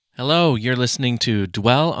Hello, you're listening to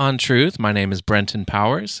Dwell on Truth. My name is Brenten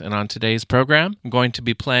Powers, and on today's program, I'm going to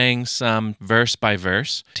be playing some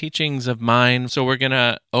verse-by-verse teachings of mine. So we're going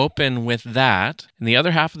to open with that. In the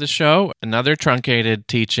other half of the show, another truncated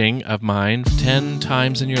teaching of mine, 10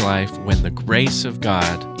 times in your life when the grace of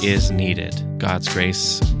God is needed. God's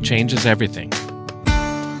grace changes everything.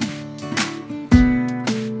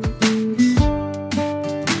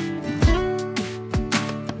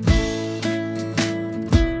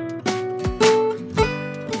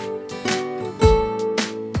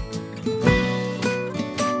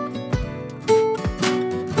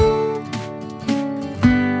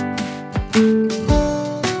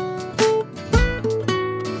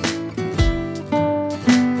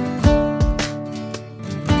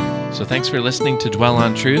 Thanks for listening to Dwell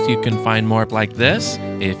on Truth. You can find more like this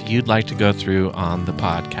if you'd like to go through on the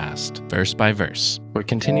podcast, verse by verse. We're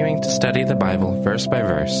continuing to study the Bible verse by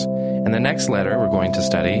verse, and the next letter we're going to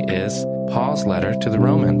study is Paul's letter to the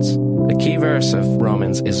Romans. The key verse of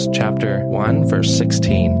Romans is chapter 1, verse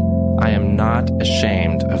 16. I am not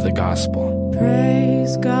ashamed of the gospel.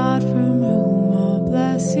 Praise God from whom all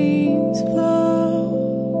blessings flow.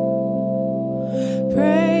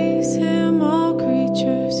 Praise Him, all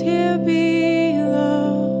creatures here below.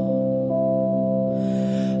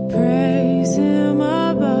 Praise Him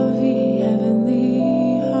above, ye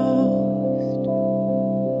heavenly host.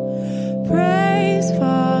 Praise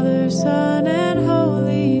Father, Son, and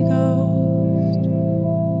Holy Ghost.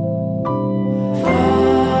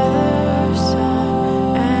 Father,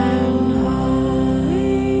 Son, and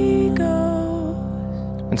Holy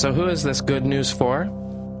Ghost. And so who is this good news for?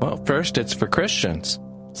 Well, first, it's for Christians.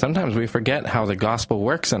 Sometimes we forget how the gospel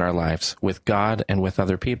works in our lives with God and with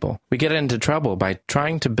other people. We get into trouble by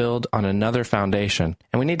trying to build on another foundation,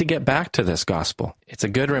 and we need to get back to this gospel. It's a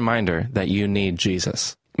good reminder that you need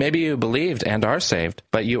Jesus. Maybe you believed and are saved,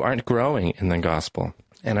 but you aren't growing in the gospel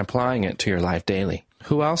and applying it to your life daily.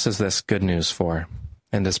 Who else is this good news for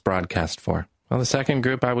and this broadcast for? Well, the second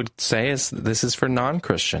group I would say is this is for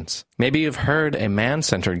non-Christians. Maybe you've heard a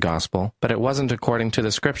man-centered gospel, but it wasn't according to the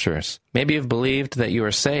scriptures. Maybe you've believed that you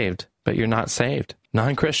are saved, but you're not saved.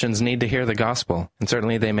 Non-Christians need to hear the gospel, and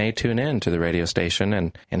certainly they may tune in to the radio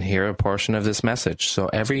station and hear a portion of this message. So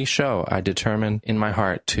every show I determine in my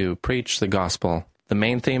heart to preach the gospel. The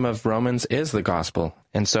main theme of Romans is the gospel,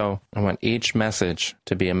 and so I want each message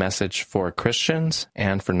to be a message for Christians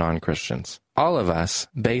and for non-Christians. All of us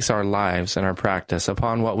base our lives and our practice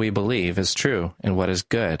upon what we believe is true and what is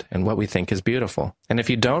good and what we think is beautiful. And if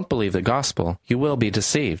you don't believe the gospel, you will be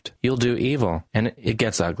deceived. You'll do evil, and it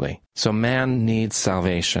gets ugly. So man needs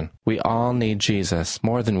salvation. We all need Jesus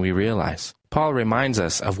more than we realize. Paul reminds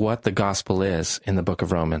us of what the gospel is in the book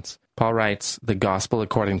of Romans. Paul writes the gospel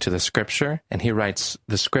according to the scripture, and he writes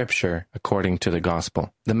the scripture according to the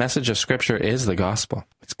gospel. The message of scripture is the gospel.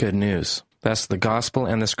 It's good news. Thus, the gospel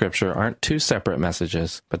and the scripture aren't two separate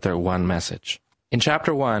messages, but they're one message. In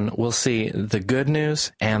chapter 1, we'll see the good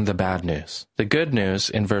news and the bad news. The good news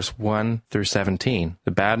in verse 1 through 17.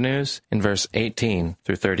 The bad news in verse 18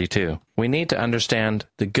 through 32. We need to understand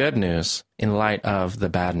the good news in light of the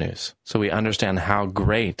bad news, so we understand how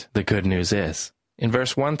great the good news is. In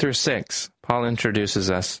verse 1 through 6, Paul introduces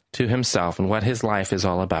us to himself and what his life is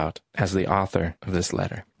all about as the author of this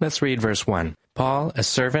letter. Let's read verse 1. Paul, a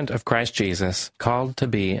servant of Christ Jesus, called to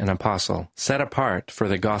be an apostle, set apart for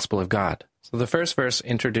the gospel of God. So the first verse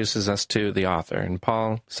introduces us to the author, and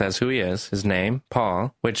Paul says who he is, his name,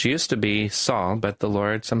 Paul, which used to be Saul, but the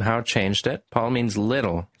Lord somehow changed it. Paul means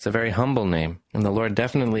little. It's a very humble name, and the Lord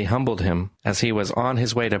definitely humbled him. As he was on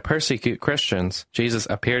his way to persecute Christians, Jesus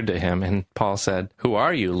appeared to him, and Paul said, "Who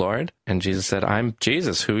are you, Lord?" And Jesus said, "I'm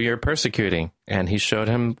Jesus, who you're persecuting." And he showed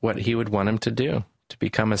him what he would want him to do. To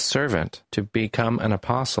become a servant, to become an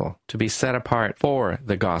apostle, to be set apart for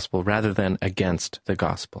the gospel rather than against the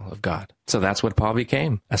gospel of God. So that's what Paul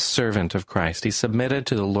became, a servant of Christ. He submitted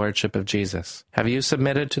to the lordship of Jesus. Have you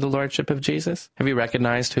submitted to the lordship of Jesus? Have you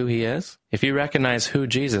recognized who he is? If you recognize who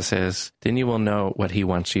Jesus is, then you will know what he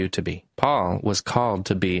wants you to be. Paul was called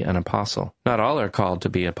to be an apostle. Not all are called to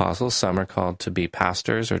be apostles. Some are called to be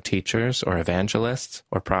pastors or teachers or evangelists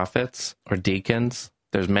or prophets or deacons.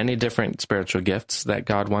 There's many different spiritual gifts that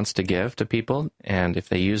God wants to give to people, and if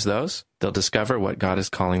they use those, they'll discover what God is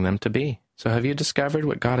calling them to be. So have you discovered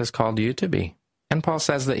what God has called you to be? And Paul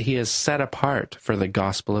says that he is set apart for the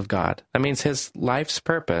gospel of God. That means his life's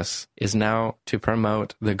purpose is now to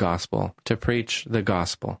promote the gospel, to preach the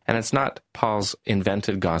gospel. And it's not Paul's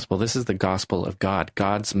invented gospel. This is the gospel of God,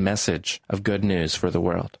 God's message of good news for the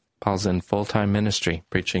world. Paul's in full-time ministry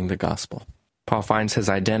preaching the gospel. Paul finds his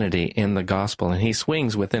identity in the gospel, and he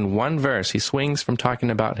swings within one verse. He swings from talking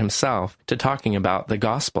about himself to talking about the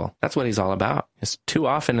gospel. That's what he's all about. It's too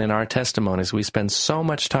often in our testimonies, we spend so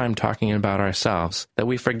much time talking about ourselves that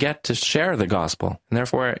we forget to share the gospel, and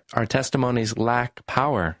therefore our testimonies lack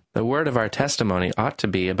power. The word of our testimony ought to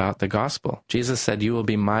be about the gospel. Jesus said, "You will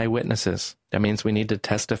be my witnesses." That means we need to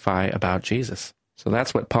testify about Jesus. So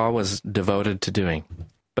that's what Paul was devoted to doing.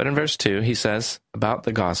 But in verse 2, he says about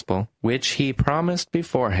the gospel, which he promised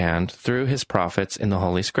beforehand through his prophets in the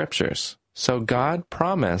Holy Scriptures. So God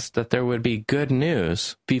promised that there would be good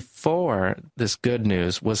news before this good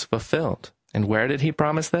news was fulfilled. And where did he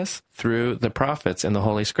promise this? Through the prophets in the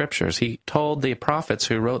Holy Scriptures. He told the prophets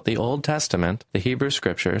who wrote the Old Testament, the Hebrew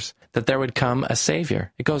Scriptures, that there would come a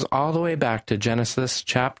Savior. It goes all the way back to Genesis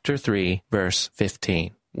chapter 3, verse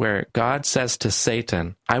 15. Where God says to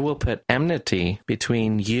Satan, "I will put enmity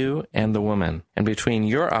between you and the woman, and between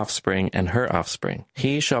your offspring and her offspring.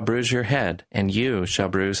 He shall bruise your head, and you shall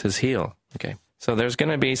bruise his heel." Okay, so there's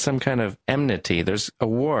going to be some kind of enmity. There's a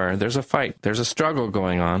war, there's a fight, there's a struggle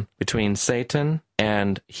going on between Satan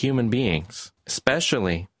and human beings,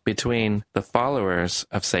 especially between the followers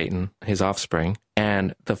of Satan, his offspring,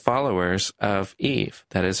 and the followers of Eve,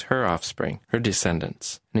 that is her offspring, her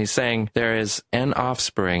descendants. And he's saying there is an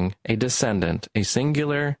offspring, a descendant, a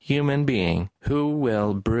singular human being who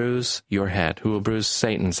will bruise your head, who will bruise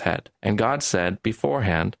Satan's head. And God said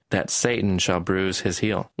beforehand that Satan shall bruise his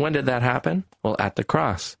heel. When did that happen? Well, at the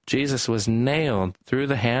cross. Jesus was nailed through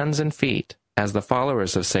the hands and feet, as the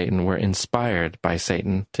followers of Satan were inspired by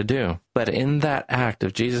Satan to do. But in that act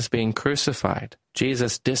of Jesus being crucified,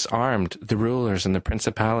 Jesus disarmed the rulers and the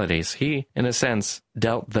principalities. He, in a sense,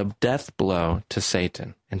 dealt the death blow to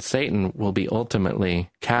Satan. And Satan will be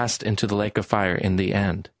ultimately cast into the lake of fire in the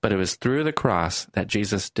end. But it was through the cross that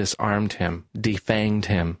Jesus disarmed him, defanged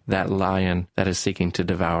him, that lion that is seeking to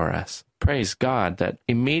devour us. Praise God that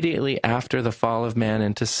immediately after the fall of man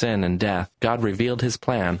into sin and death, God revealed his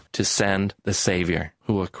plan to send the Savior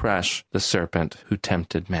who will crush the serpent who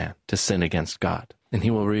tempted man to sin against God. And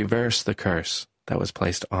he will reverse the curse that was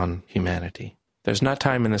placed on humanity. There's not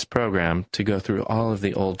time in this program to go through all of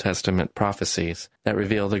the Old Testament prophecies that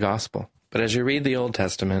reveal the gospel. But as you read the Old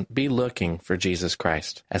Testament, be looking for Jesus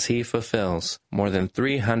Christ as he fulfills more than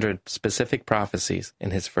 300 specific prophecies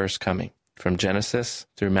in his first coming. From Genesis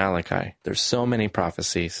through Malachi. There's so many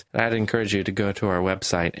prophecies. I'd encourage you to go to our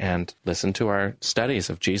website and listen to our studies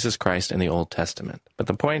of Jesus Christ in the Old Testament. But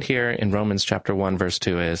the point here in Romans chapter 1, verse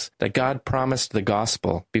 2 is that God promised the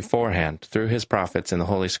gospel beforehand through his prophets in the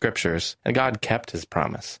Holy Scriptures, and God kept his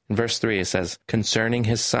promise. In verse 3 it says, concerning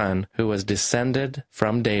his son who was descended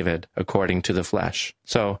from David according to the flesh.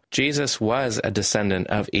 So Jesus was a descendant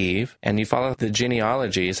of Eve, and you follow the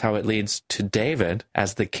genealogies, how it leads to David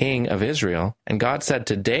as the king of Israel. And God said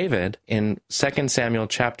to David in 2 Samuel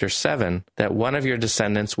chapter 7 that one of your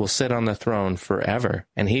descendants will sit on the throne forever,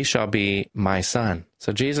 and he shall be my son.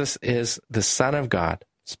 So Jesus is the Son of God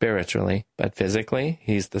spiritually, but physically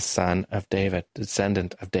he's the son of David,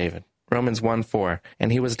 descendant of David. Romans 1:4,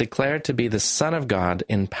 and he was declared to be the Son of God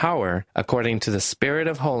in power according to the Spirit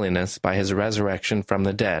of holiness by his resurrection from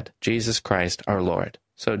the dead, Jesus Christ our Lord.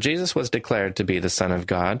 So Jesus was declared to be the Son of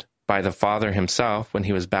God by the Father himself when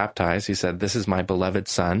he was baptized. He said, this is my beloved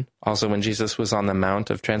Son. Also, when Jesus was on the Mount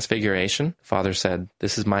of Transfiguration, the Father said,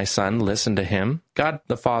 this is my Son, listen to him. God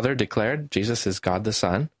the Father declared Jesus is God the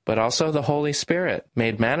Son, but also the Holy Spirit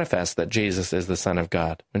made manifest that Jesus is the Son of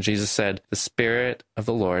God. When Jesus said, the Spirit of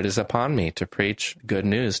the Lord is upon me to preach good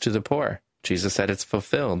news to the poor. Jesus said it's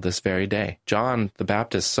fulfilled this very day. John the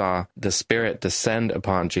Baptist saw the Spirit descend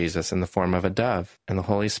upon Jesus in the form of a dove, and the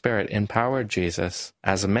Holy Spirit empowered Jesus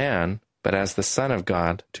as a man, but as the Son of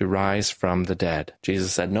God, to rise from the dead.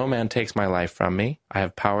 Jesus said, no man takes my life from me. I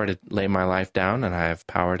have power to lay my life down, and I have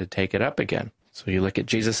power to take it up again. So you look at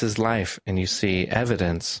Jesus' life, and you see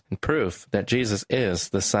evidence and proof that Jesus is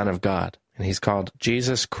the Son of God. And he's called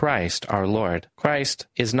Jesus Christ, our Lord. Christ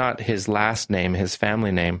is not his last name, his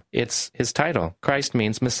family name. It's his title. Christ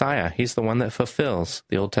means Messiah. He's the one that fulfills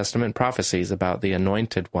the Old Testament prophecies about the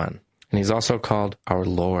anointed one. And he's also called our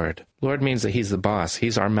Lord. Lord means that he's the boss.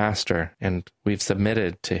 He's our master, and we've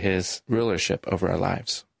submitted to his rulership over our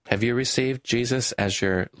lives. Have you received Jesus as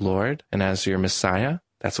your Lord and as your Messiah?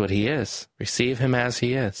 That's what he is. Receive him as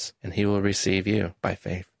he is, and he will receive you by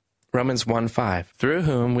faith. Romans 1:5, through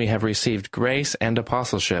whom we have received grace and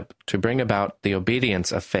apostleship to bring about the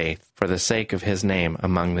obedience of faith for the sake of his name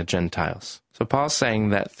among the Gentiles. So Paul's saying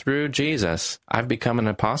that through Jesus, I've become an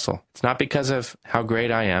apostle. It's not because of how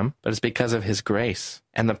great I am, but it's because of his grace.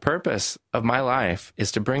 And the purpose of my life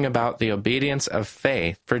is to bring about the obedience of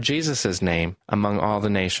faith for Jesus' name among all the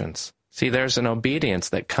nations. See, there's an obedience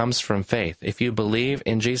that comes from faith. If you believe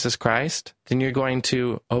in Jesus Christ, then you're going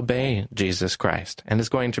to obey Jesus Christ, and it's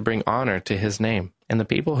going to bring honor to his name. And the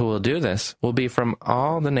people who will do this will be from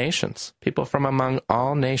all the nations. People from among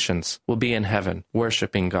all nations will be in heaven,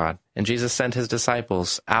 worshiping God. And Jesus sent his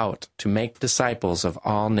disciples out to make disciples of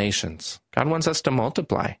all nations. God wants us to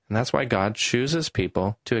multiply, and that's why God chooses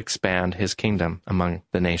people to expand his kingdom among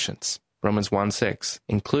the nations. Romans 1:6,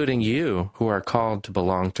 including you who are called to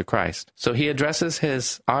belong to Christ. So he addresses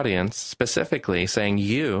his audience specifically saying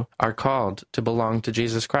you are called to belong to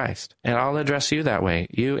Jesus Christ. And I'll address you that way,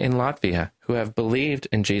 you in Latvia who have believed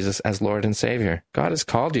in Jesus as Lord and Savior. God has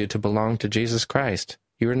called you to belong to Jesus Christ.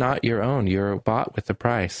 You are not your own. You're bought with a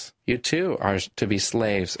price. You too are to be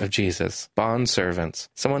slaves of Jesus, bondservants,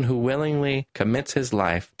 someone who willingly commits his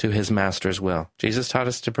life to his master's will. Jesus taught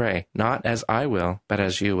us to pray, not as I will, but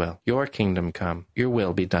as you will. Your kingdom come, your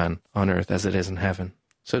will be done on earth as it is in heaven.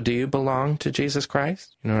 So do you belong to Jesus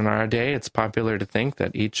Christ? In our day, it's popular to think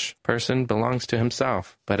that each person belongs to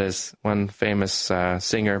himself. But as one famous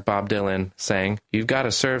singer, Bob Dylan, sang, you've got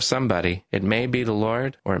to serve somebody. It may be the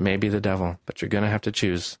Lord or it may be the devil, but you're going to have to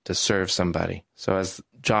choose to serve somebody. So as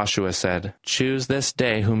Joshua said, choose this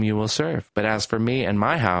day whom you will serve. But as for me and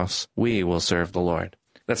my house, we will serve the Lord.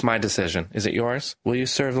 That's my decision. Is it yours? Will you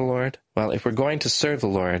serve the Lord? Well, if we're going to serve the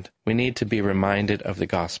Lord, we need to be reminded of the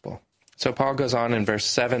gospel. So Paul goes on in verse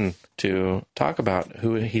 7 to talk about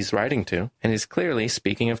who he's writing to, and he's clearly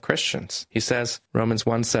speaking of Christians. He says, Romans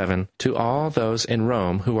 1:7, to all those in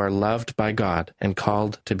Rome who are loved by God and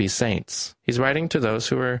called to be saints. He's writing to those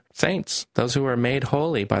who are saints, those who are made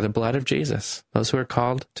holy by the blood of Jesus, those who are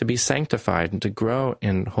called to be sanctified and to grow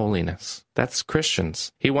in holiness. That's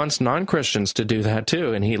Christians. He wants non-Christians to do that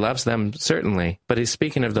too, and he loves them certainly, but he's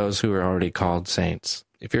speaking of those who are already called saints.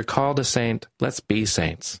 If you're called a saint, let's be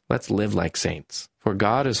saints. Let's live like saints. For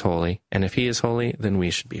God is holy, and if he is holy, then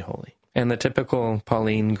we should be holy. And the typical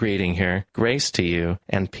Pauline greeting here, grace to you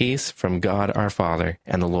and peace from God our Father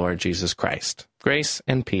and the Lord Jesus Christ. Grace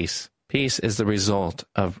and peace. Peace is the result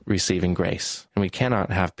of receiving grace, and we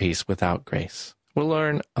cannot have peace without grace. We'll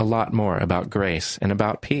learn a lot more about grace and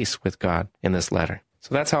about peace with God in this letter.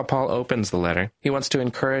 So that's how Paul opens the letter. He wants to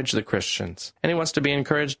encourage the Christians, and he wants to be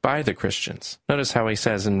encouraged by the Christians. Notice how he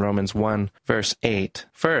says in Romans 1, verse 8,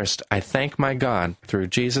 first, I thank my God through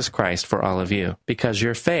Jesus Christ for all of you, because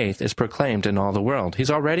your faith is proclaimed in all the world. He's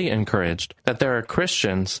already encouraged that there are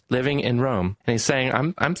Christians living in Rome, and he's saying,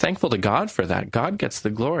 I'm thankful to God for that. God gets the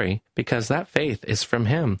glory because that faith is from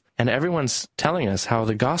him. And everyone's telling us how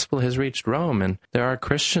the gospel has reached Rome, and there are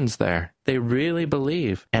Christians there. They really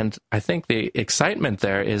believe. And I think the excitement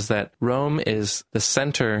there is that Rome is the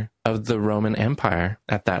center of the Roman Empire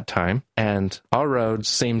at that time, and all roads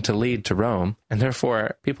seem to lead to Rome, and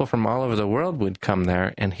therefore people from all over the world would come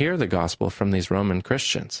there and hear the gospel from these Roman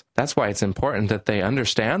Christians. That's why it's important that they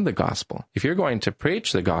understand the gospel. If you're going to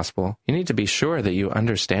preach the gospel, you need to be sure that you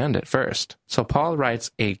understand it first. So Paul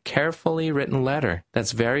writes a carefully written letter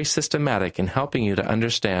that's very systematic in helping you to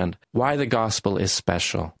understand why the gospel is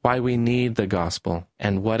special, why we need the gospel,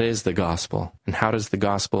 and what is the gospel, and how does the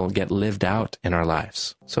gospel get lived out in our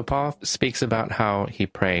lives. So Paul speaks about how he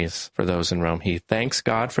prays for those in Rome. He thanks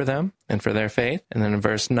God for them and for their faith. And then in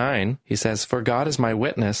verse 9, he says, for God is my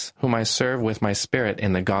witness, whom I serve with my spirit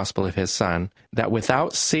in the gospel of his Son, that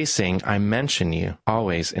without ceasing I mention you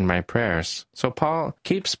always in my prayers. So Paul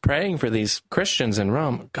keeps praying for these Christians in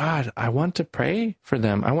Rome. God, I want to pray for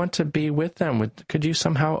them. I want to be with them. Could you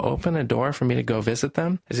somehow open a door for me to go visit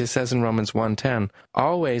them? As he says in Romans 1:10,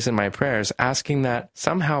 always in my prayers, asking that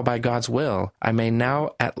somehow by God's will, I may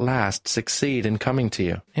now at last succeed in coming to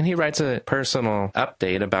you. And he writes a personal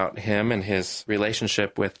update about him and his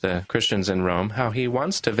relationship with the Christians in Rome, how he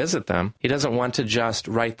wants to visit them. He doesn't want to just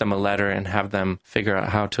write them a letter and have them figure out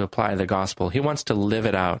how to apply the gospel. He wants to live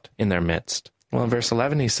it out in their midst. Well, in verse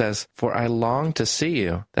 11 he says, for I long to see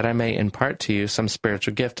you, that I may impart to you some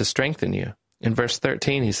spiritual gift to strengthen you. In verse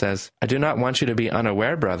 13 he says, I do not want you to be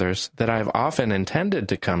unaware, brothers, that I have often intended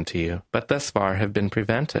to come to you, but thus far have been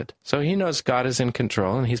prevented. So he knows God is in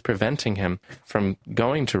control and he's preventing him from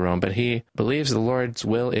going to Rome, but he believes the Lord's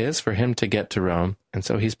will is for him to get to Rome, and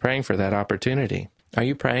so he's praying for that opportunity. Are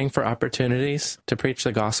you praying for opportunities to preach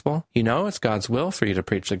the gospel? You know it's God's will for you to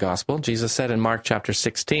preach the gospel. Jesus said in Mark chapter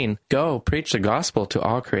 16, go preach the gospel to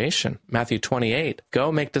all creation. Matthew 28, go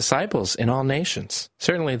make disciples in all nations.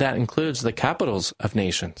 Certainly that includes the capitals of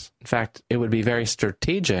nations. In fact, it would be very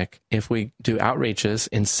strategic if we do outreaches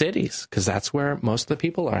in cities, because that's where most of the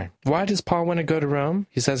people are. Why does Paul want to go to Rome?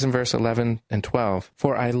 He says in verse 11 and 12,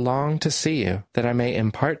 for I long to see you, that I may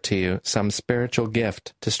impart to you some spiritual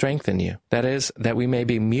gift to strengthen you. That is, that we may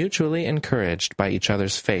be mutually encouraged by each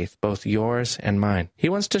other's faith, both yours and mine. He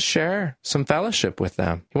wants to share some fellowship with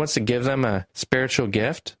them. He wants to give them a spiritual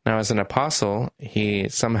gift. Now, as an apostle, he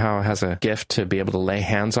somehow has a gift to be able to lay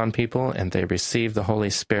hands on people and they receive the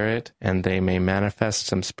Holy Spirit and they may manifest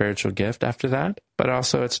some spiritual gift after that. But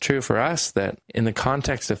also it's true for us that in the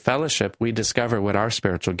context of fellowship, we discover what our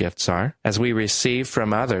spiritual gifts are. As we receive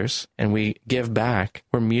from others and we give back,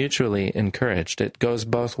 we're mutually encouraged. It goes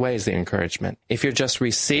both ways, the encouragement. If you're just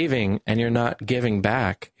receiving and you're not giving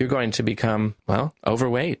back, you're going to become,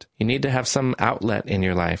 overweight. You need to have some outlet in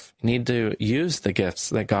your life. You need to use the gifts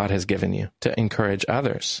that God has given you to encourage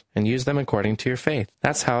others and use them according to your faith.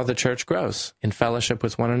 That's how the church grows, in fellowship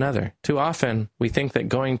with one another. Too often, we think that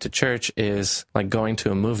going to church is like going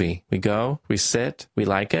to a movie. We go, we sit, we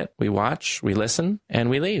like it, we watch, we listen, and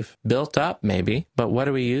we leave. Built up, maybe, but what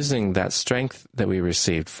are we using that strength that we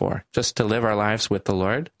received for? Just to live our lives with the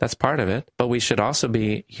Lord? That's part of it. But we should also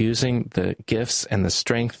be using the gifts and the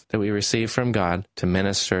strength that we receive from God to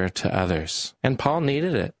minister to others. And Paul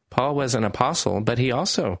needed it. Paul was an apostle, but he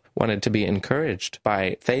also wanted to be encouraged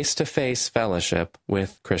by face-to-face fellowship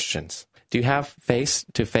with Christians. Do you have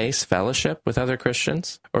face-to-face fellowship with other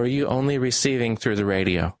Christians? Or are you only receiving through the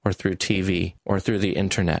radio or through TV or through the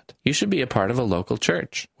internet? You should be a part of a local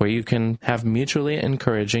church where you can have mutually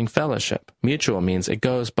encouraging fellowship. Mutual means it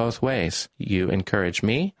goes both ways. You encourage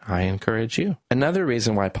me, I encourage you. Another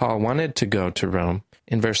reason why Paul wanted to go to Rome,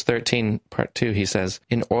 in verse 13, part 2, he says,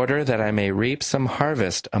 in order that I may reap some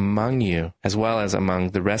harvest among you, as well as among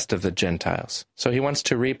the rest of the Gentiles. So he wants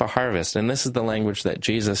to reap a harvest, and this is the language that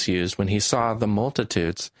Jesus used when he saw the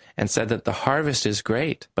multitudes and said that the harvest is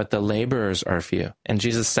great, but the laborers are few. And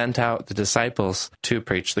Jesus sent out the disciples to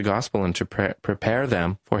preach the gospel and to prepare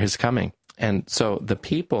them for his coming. And so the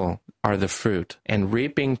people are the fruit, and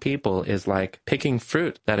reaping people is like picking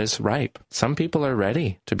fruit that is ripe. Some people are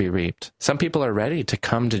ready to be reaped. Some people are ready to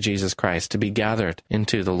come to Jesus Christ, to be gathered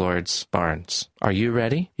into the Lord's barns. Are you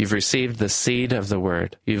ready? You've received the seed of the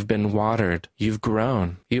word. You've been watered. You've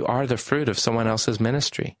grown. You are the fruit of someone else's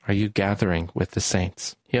ministry. Are you gathering with the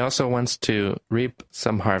saints? He also wants to reap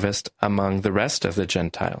some harvest among the rest of the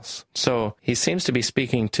Gentiles. So he seems to be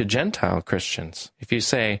speaking to Gentile Christians. If you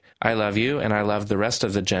say, I love you and I love the rest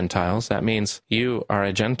of the Gentiles, that means you are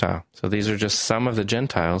a Gentile. So these are just some of the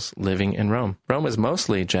Gentiles living in Rome. Rome is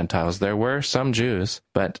mostly Gentiles. There were some Jews,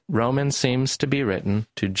 but Romans seems to be written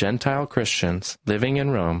to Gentile Christians living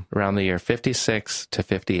in Rome around the year 56 to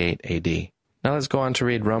 58 AD. Now let's go on to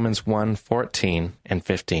read Romans 1:14 and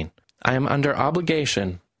 15. I am under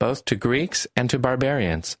obligation both to Greeks and to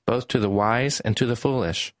barbarians, both to the wise and to the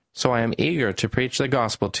foolish. So I am eager to preach the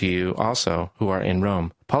gospel to you also who are in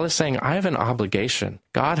Rome. Paul is saying, I have an obligation.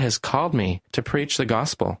 God has called me to preach the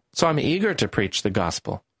gospel. So I'm eager to preach the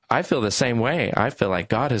gospel. I feel the same way. I feel like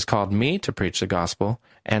God has called me to preach the gospel.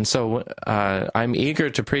 And so I'm eager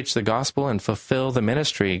to preach the gospel and fulfill the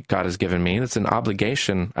ministry God has given me. That's an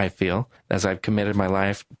obligation, I feel, as I've committed my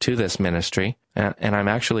life to this ministry. And I'm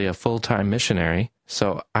actually a full-time missionary.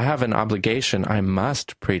 So I have an obligation. I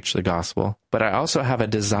must preach the gospel. But I also have a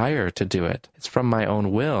desire to do it. It's from my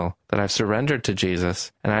own will that I've surrendered to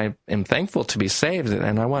Jesus. And I am thankful to be saved,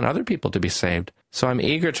 and I want other people to be saved. So I'm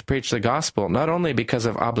eager to preach the gospel, not only because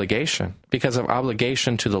of obligation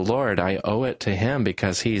to the Lord. I owe it to him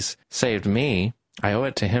because he's saved me. I owe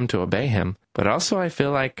it to him to obey him. But also I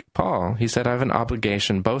feel like Paul, he said, I have an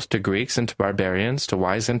obligation both to Greeks and to barbarians, to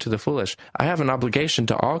wise and to the foolish. I have an obligation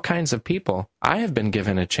to all kinds of people. I have been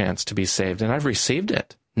given a chance to be saved, and I've received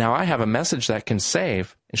it. Now I have a message that can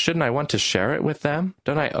save, and shouldn't I want to share it with them?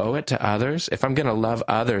 Don't I owe it to others? If I'm going to love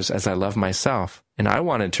others as I love myself, and I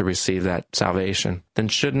wanted to receive that salvation, then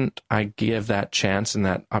shouldn't I give that chance and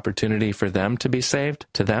that opportunity for them to be saved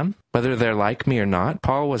to them? Whether they're like me or not,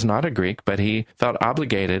 Paul was not a Greek, but he felt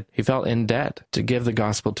obligated, he felt in debt to give the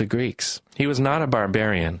gospel to Greeks. He was not a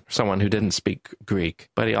barbarian, someone who didn't speak Greek,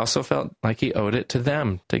 but he also felt like he owed it to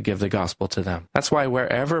them to give the gospel to them. That's why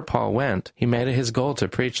wherever Paul went, he made it his goal to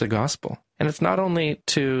preach the gospel. And it's not only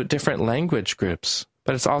to different language groups,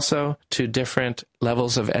 but it's also to different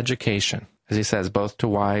levels of education. As he says, both to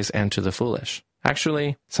wise and to the foolish.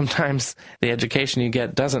 Actually, sometimes the education you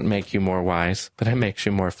get doesn't make you more wise, but it makes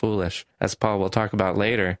you more foolish. As Paul will talk about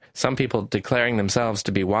later, some people declaring themselves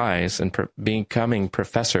to be wise and becoming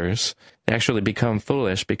professors, they actually become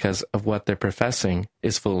foolish because of what they're professing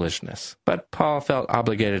is foolishness. But Paul felt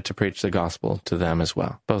obligated to preach the gospel to them as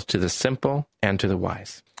well, both to the simple and to the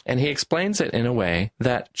wise. And he explains it in a way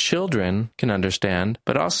that children can understand,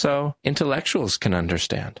 but also intellectuals can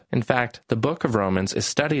understand. In fact, the book of Romans is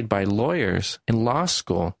studied by lawyers in law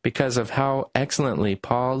school because of how excellently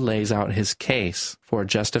Paul lays out his case for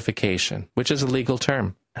justification, which is a legal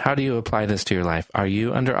term. How do you apply this to your life? Are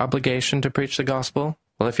you under obligation to preach the gospel?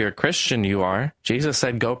 Well, if you're a Christian, you are. Jesus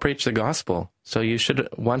said, go preach the gospel. So you should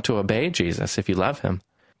want to obey Jesus if you love him.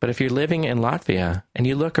 But if you're living in Latvia and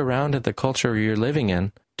you look around at the culture you're living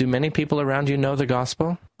in, do many people around you know the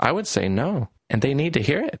gospel? I would say no, and they need to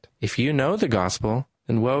hear it. If you know the gospel,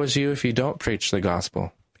 then woe is you if you don't preach the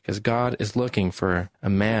gospel, because God is looking for a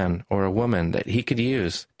man or a woman that he could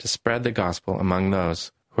use to spread the gospel among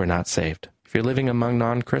those who are not saved. If you're living among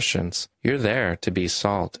non-Christians, you're there to be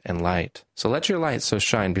salt and light. So let your light so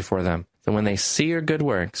shine before them that when they see your good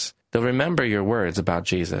works, they'll remember your words about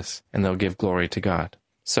Jesus, and they'll give glory to God.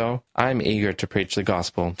 So I'm eager to preach the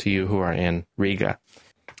gospel to you who are in Riga.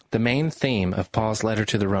 The main theme of Paul's letter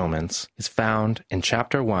to the Romans is found in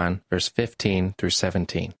chapter 1, verse 15 through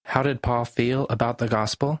 17. How did Paul feel about the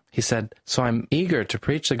gospel? He said, so I'm eager to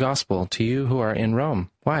preach the gospel to you who are in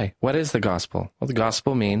Rome. Why? What is the gospel? Well, the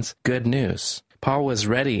gospel means good news. Paul was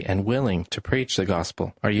ready and willing to preach the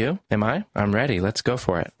gospel. Are you? Am I? I'm ready. Let's go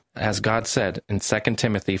for it. As God said in 2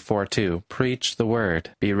 Timothy 4:2, preach the word.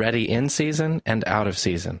 Be ready in season and out of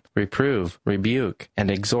season. Reprove, rebuke,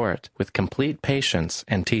 and exhort with complete patience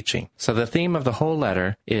and teaching. So the theme of the whole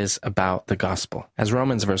letter is about the gospel. As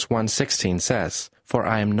Romans verse 1:16 says, for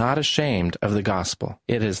I am not ashamed of the gospel.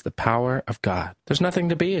 It is the power of God. There's nothing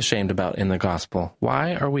to be ashamed about in the gospel.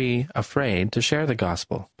 Why are we afraid to share the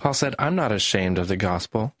gospel? Paul said, I'm not ashamed of the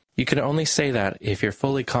gospel. You can only say that if you're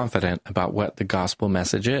fully confident about what the gospel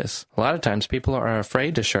message is. A lot of times people are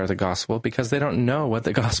afraid to share the gospel because they don't know what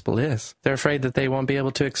the gospel is. They're afraid that they won't be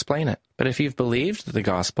able to explain it. But if you've believed the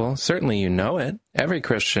gospel, certainly you know it. Every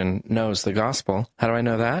Christian knows the gospel. How do I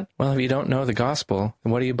know that? Well, if you don't know the gospel,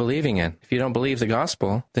 then what are you believing in? If you don't believe the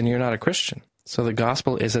gospel, then you're not a Christian. So the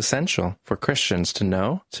gospel is essential for Christians to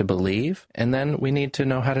know, to believe, and then we need to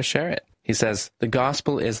know how to share it. He says, the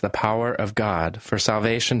gospel is the power of God for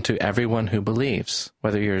salvation to everyone who believes,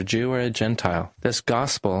 whether you're a Jew or a Gentile. This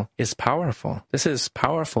gospel is powerful. This is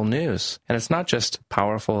powerful news. And it's not just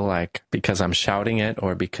powerful like because I'm shouting it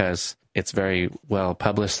or because it's very well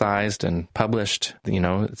publicized and published.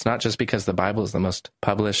 It's not just because the Bible is the most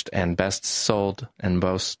published and best sold and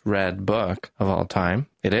most read book of all time.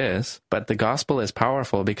 It is. But the gospel is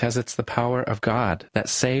powerful because it's the power of God that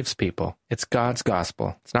saves people. It's God's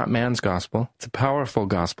gospel. It's not man's gospel. It's a powerful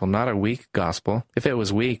gospel, not a weak gospel. If it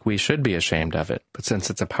was weak, we should be ashamed of it. But since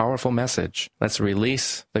it's a powerful message, let's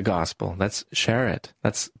release the gospel. Let's share it.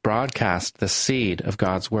 Let's broadcast the seed of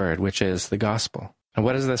God's word, which is the gospel. And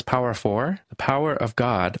what is this power for? The power of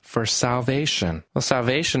God for salvation. Well,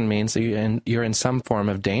 salvation means that you're in some form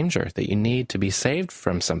of danger, that you need to be saved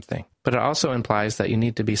from something. But it also implies that you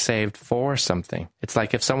need to be saved for something. It's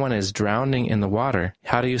like if someone is drowning in the water,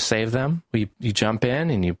 how do you save them? You jump in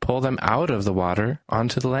and you pull them out of the water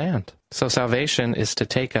onto the land. So salvation is to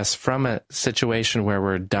take us from a situation where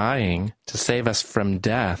we're dying to save us from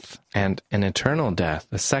death and an eternal death,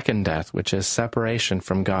 the second death, which is separation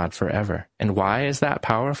from God forever. And why is that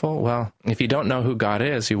powerful? Well, if you don't know who God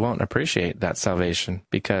is, you won't appreciate that salvation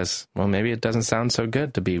because, well, maybe it doesn't sound so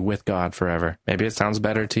good to be with God forever. Maybe it sounds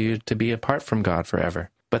better to you to be apart from God forever.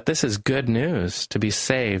 But this is good news, to be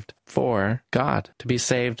saved for God, to be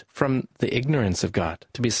saved from the ignorance of God,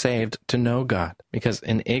 to be saved to know God. Because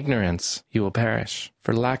in ignorance you will perish.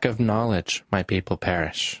 For lack of knowledge my people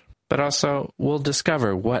perish. But also, we'll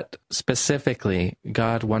discover what specifically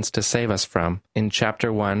God wants to save us from in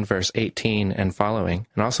chapter 1, verse 18 and following,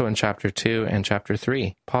 and also in chapter 2 and chapter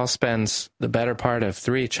 3. Paul spends the better part of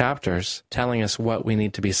 3 chapters telling us what we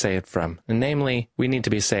need to be saved from. And namely, we need to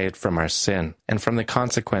be saved from our sin and from the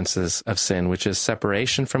consequences of sin, which is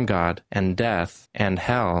separation from God and death and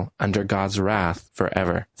hell under God's wrath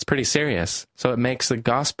forever. It's pretty serious. So it makes the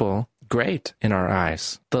gospel great in our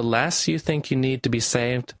eyes. The less you think you need to be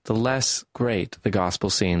saved, the less great the gospel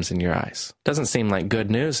seems in your eyes. It doesn't seem like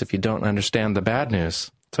good news if you don't understand the bad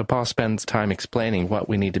news. So Paul spends time explaining what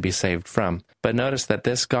we need to be saved from. But notice that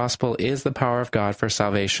this gospel is the power of God for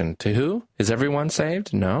salvation. To who? Is everyone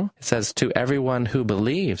saved? No. It says to everyone who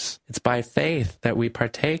believes. It's by faith that we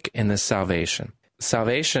partake in this salvation.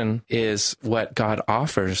 salvation is what God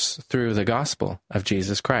offers through the gospel of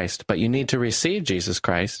Jesus Christ. But you need to receive Jesus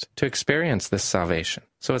Christ to experience this salvation.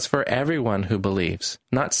 So it's for everyone who believes,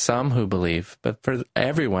 not some who believe, but for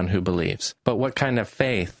everyone who believes. But what kind of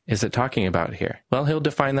faith is it talking about here? Well, he'll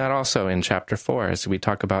define that also in chapter 4 as we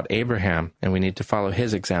talk about Abraham, and we need to follow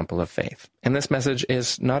his example of faith. And this message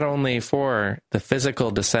is not only for the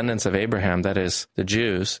physical descendants of Abraham, that is, the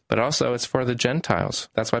Jews, but also it's for the Gentiles.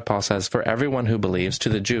 That's why Paul says, for everyone who believes, to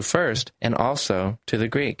the Jew first, and also to the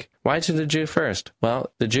Greek. Why to the Jew first?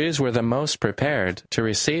 Well, the Jews were the most prepared to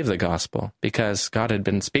receive the gospel because God had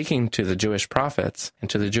been speaking to the Jewish prophets and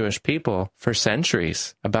to the Jewish people for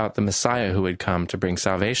centuries about the Messiah who would come to bring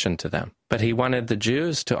salvation to them. But he wanted the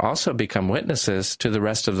Jews to also become witnesses to the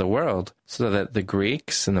rest of the world so that the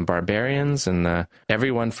Greeks and the barbarians and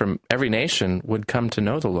everyone from every nation would come to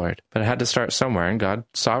know the Lord. But it had to start somewhere, and God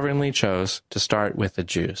sovereignly chose to start with the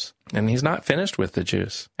Jews. And he's not finished with the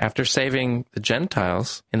Jews. After saving the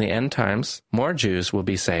Gentiles in the end times, more Jews will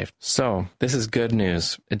be saved. So this is good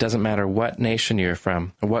news. It doesn't matter what nation you're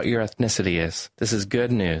from or what your ethnicity is. This is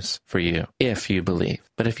good news for you if you believe.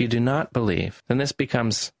 But if you do not believe, then this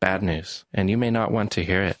becomes bad news, and you may not want to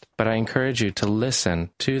hear it. But I encourage you to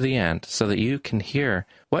listen to the end so that you can hear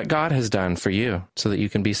what God has done for you so that you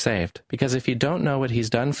can be saved. Because if you don't know what he's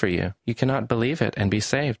done for you, you cannot believe it and be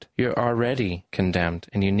saved. You're already condemned,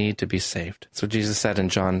 and you need to be saved. So Jesus said in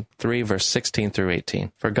John 3, verse 16 through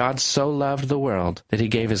 18, "For God so loved the world that he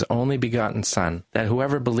gave his only begotten Son, that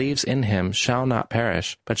whoever believes in him shall not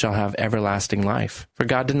perish, but shall have everlasting life. For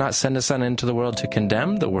God did not send his Son into the world to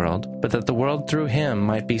condemn the world, but that the world through him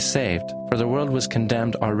might be saved. For the world was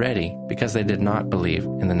condemned already, because they did not believe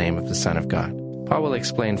in the name of the Son of God." Paul will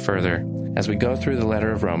explain further as we go through the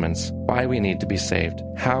letter of Romans why we need to be saved,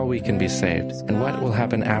 how we can be saved, and what will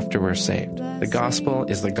happen after we're saved. The gospel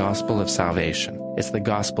is the gospel of salvation. It's the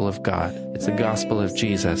gospel of God. It's the gospel of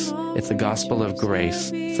Jesus. It's the gospel of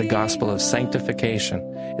grace. It's the gospel of sanctification.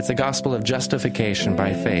 It's the gospel of justification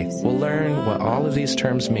by faith. We'll learn what all of these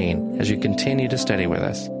terms mean as you continue to study with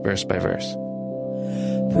us, verse by verse.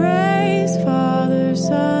 Praise Father,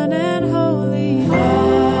 Son, and Holy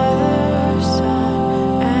Father,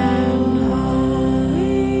 Son, and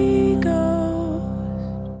Holy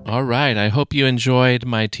Ghost. All right, I hope you enjoyed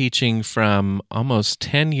my teaching from almost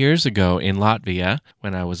 10 years ago in Latvia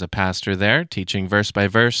when I was a pastor there, teaching verse by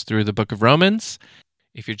verse through the book of Romans.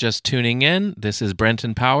 If you're just tuning in, this is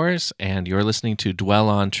Brenten Powers, and you're listening to Dwell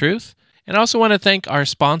on Truth. And I also want to thank our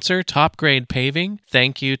sponsor, Top Grade Paving.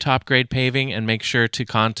 Thank you, Top Grade Paving, and make sure to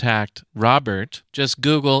contact Robert. Just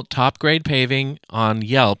Google Top Grade Paving on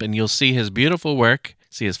Yelp, and you'll see his beautiful work,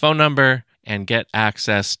 see his phone number, and get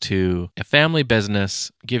access to a family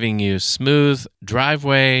business giving you smooth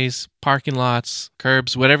driveways, parking lots,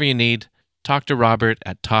 curbs, whatever you need. Talk to Robert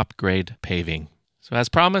at Top Grade Paving. So as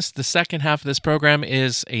promised, the second half of this program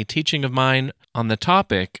is a teaching of mine on the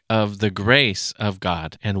topic of the grace of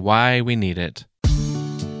God and why we need it.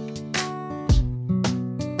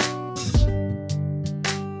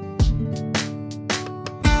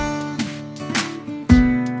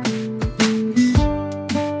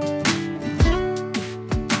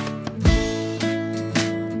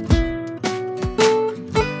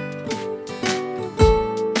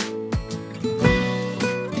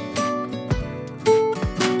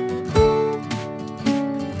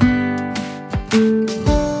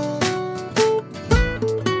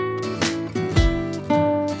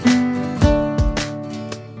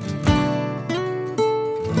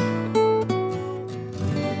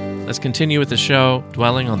 Let's continue with the show,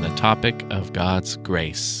 dwelling on the topic of God's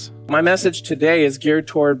grace. My message today is geared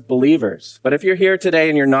toward believers. But if you're here today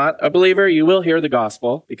and you're not a believer, you will hear the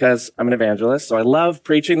gospel because I'm an evangelist, so I love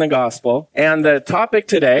preaching the gospel. And the topic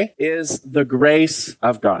today is the grace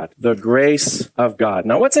of God. The grace of God.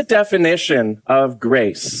 Now, what's a definition of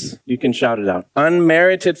grace? You can shout it out.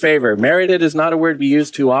 Unmerited favor. Merited is not a word we use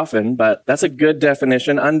too often, but that's a good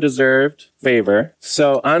definition. Undeserved favor.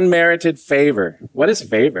 So unmerited favor. What is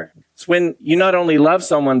favor? It's when you not only love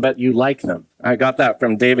someone, but you like them. I got that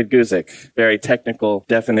from David Guzik, very technical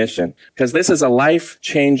definition, because this is a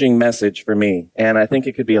life-changing message for me, and I think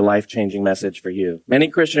it could be a life-changing message for you. Many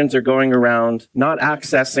Christians are going around not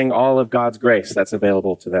accessing all of God's grace that's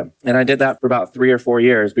available to them. And I did that for about 3 or 4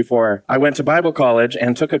 years before I went to Bible college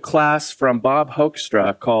and took a class from Bob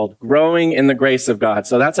Hoekstra called Growing in the Grace of God.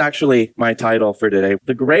 So that's actually my title for today.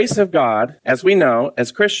 The grace of God, as we know,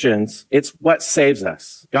 as Christians, it's what saves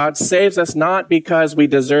us. God saves us not because we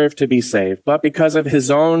deserve to be saved, but because of his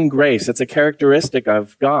own grace. It's a characteristic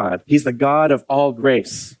of God. He's the God of all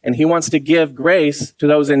grace. And he wants to give grace to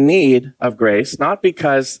those in need of grace, not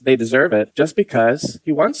because they deserve it, just because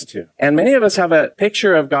he wants to. And many of us have a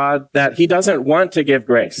picture of God that he doesn't want to give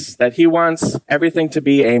grace, that he wants everything to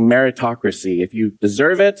be a meritocracy. If you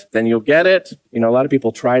deserve it, then you'll get it. You know, a lot of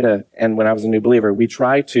people try to, and when I was a new believer, we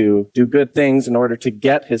try to do good things in order to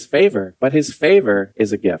get his favor. But his favor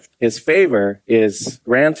is a gift. His favor is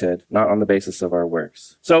granted, not on the basis of our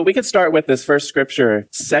works. So we could start with this first scripture,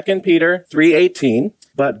 2 Peter 3:18.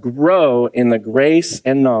 But grow in the grace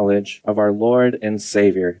and knowledge of our Lord and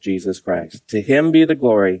Savior, Jesus Christ. To him be the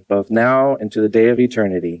glory, both now and to the day of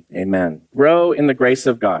eternity. Amen. Grow in the grace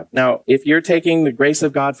of God. Now, if you're taking the grace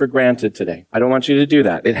of God for granted today, I don't want you to do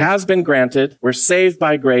that. It has been granted. We're saved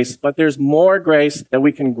by grace, but there's more grace that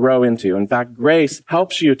we can grow into. In fact, grace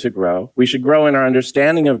helps you to grow. We should grow in our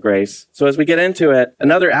understanding of grace. So as we get into it,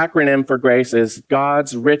 another acronym for grace is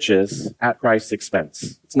God's riches at Christ's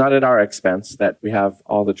expense. It's not at our expense that we have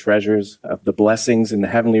all the treasures of the blessings in the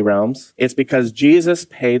heavenly realms. It's because Jesus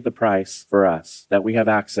paid the price for us that we have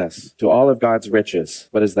access to all of God's riches.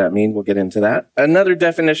 What does that mean? We'll get into that. Another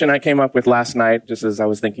definition I came up with last night, just as I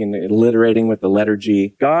was thinking, alliterating with the letter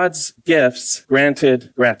G, God's gifts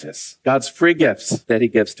granted gratis. God's free gifts that he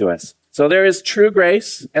gives to us. So there is true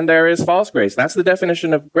grace and there is false grace. That's the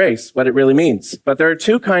definition of grace, what it really means. But there are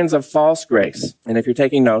two kinds of false grace. And if you're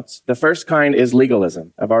taking notes, the first kind is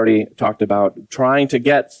legalism. I've already talked about trying to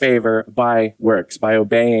get favor by works, by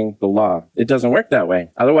obeying the law. It doesn't work that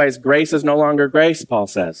way. Otherwise, grace is no longer grace, Paul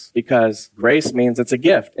says, because grace means it's a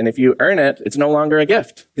gift. And if you earn it, it's no longer a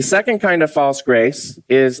gift. The second kind of false grace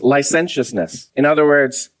is licentiousness. In other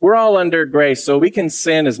words, we're all under grace, so we can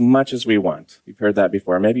sin as much as we want. You've heard that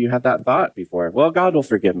before. Maybe you had that thought before. Well, God will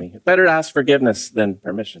forgive me. Better to ask forgiveness than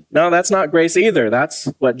permission. No, that's not grace either. That's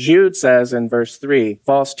what Jude says in verse 3.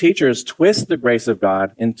 False teachers twist the grace of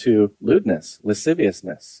God into lewdness,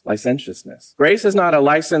 lasciviousness, licentiousness. Grace is not a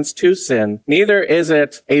license to sin. Neither is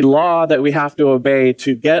it a law that we have to obey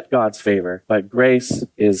to get God's favor, but grace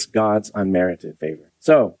is God's unmerited favor.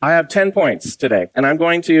 So I have 10 points today, and I'm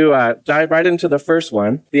going to dive right into the first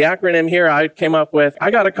one. The acronym here I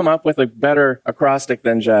got to come up with a better acrostic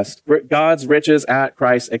than just God's riches at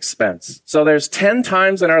Christ's expense. So there's 10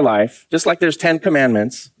 times in our life, just like there's 10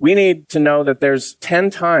 commandments, we need to know that there's 10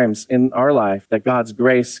 times in our life that God's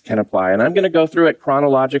grace can apply. And I'm going to go through it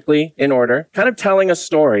chronologically in order, kind of telling a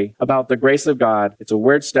story about the grace of God. It's a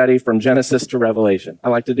word study from Genesis to Revelation. I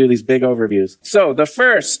like to do these big overviews. So the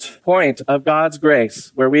first point of God's grace,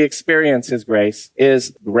 where we experience his grace,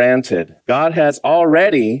 is granted. God has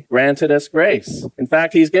already granted us grace. In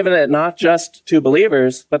fact, he's given it not just to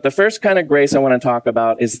believers, but the first kind of grace I want to talk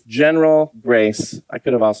about is general grace. I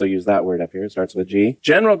could have also used that word up here. It starts with G.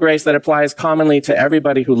 General grace that applies commonly to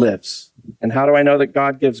everybody who lives. And how do I know that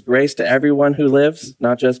God gives grace to everyone who lives,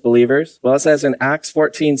 not just believers? Well, it says in Acts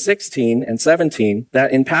 14:16 and 17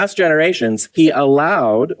 that in past generations, he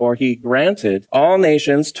allowed or he granted all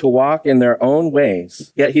nations to walk in their own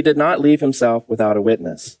ways. Yet he did not leave himself without a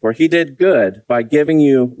witness. For he did good by giving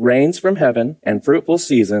you rains from heaven and fruitful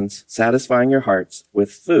seasons, satisfying your hearts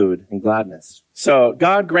with food and gladness. So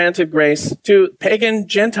God granted grace to pagan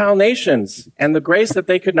Gentile nations, and the grace that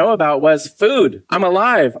they could know about was food. I'm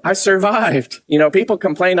alive. I survived. You know, people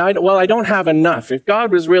complain, I don't have enough. If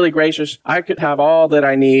God was really gracious, I could have all that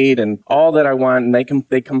I need and all that I want, and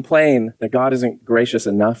they complain that God isn't gracious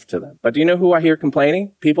enough to them. But do you know who I hear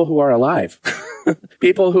complaining? People who are alive.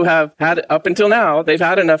 People who have had, up until now, they've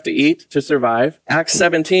had enough to eat, to survive. Acts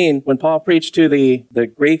 17, when Paul preached to the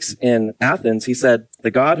Greeks in Athens, he said, the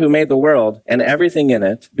God who made the world and everything in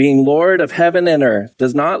it, being Lord of heaven and earth,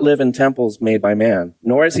 does not live in temples made by man,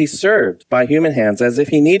 nor is he served by human hands as if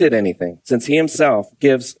he needed anything, since he himself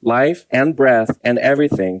gives life and breath and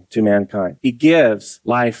everything to mankind. He gives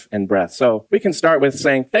life and breath. So we can start with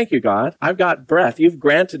saying, thank you, God. I've got breath. You've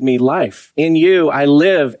granted me life. In you, I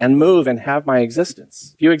live and move and have my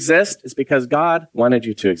existence. If you exist, it's because God wanted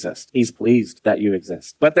you to exist. He's pleased that you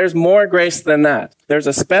exist. But there's more grace than that. There's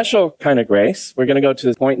a special kind of grace. We're going to go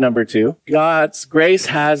to point number 2. God's grace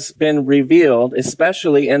has been revealed,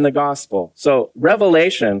 especially in the gospel. So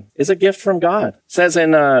revelation is a gift from God. says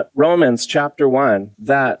in Romans chapter 1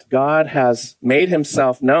 that God has made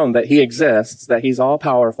himself known, that he exists, that he's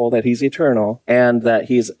all-powerful, that he's eternal, and that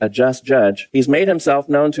he's a just judge. He's made himself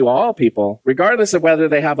known to all people, regardless of whether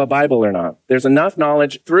they have a Bible or not. There's enough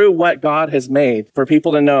knowledge through what God has made for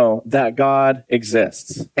people to know that God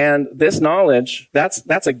exists. And this knowledge,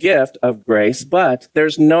 that's a gift of grace, but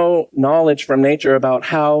there's no knowledge from nature about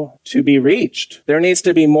how to be reached. There needs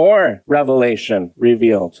to be more revelation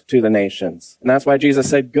revealed to the nations. And that's why Jesus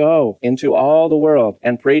said, go into all the world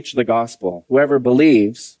and preach the gospel. Whoever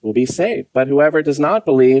believes will be saved, but whoever does not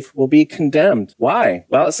believe will be condemned. Why?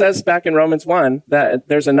 Well, it says back in Romans 1 that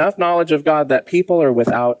there's enough knowledge of God that people are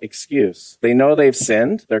without excuse. They know they've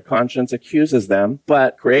sinned. Their conscience accuses them,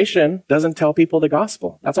 but creation doesn't tell people the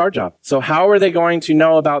gospel. That's our job. So how are they going to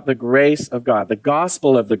know about the grace of God, the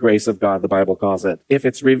gospel of the grace of God, the Bible calls it, if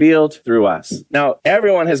it's revealed through us? Now,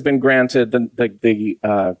 everyone has been granted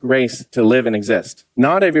the grace to live and exist.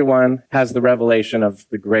 Not everyone has the revelation of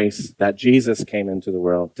the grace that Jesus came into the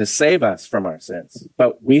world to save us from our sins.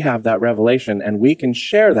 But we have that revelation, and we can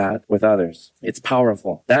share that with others. It's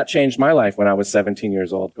powerful. That changed my life when I was 17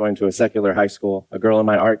 years old, going to a secular high school. A girl in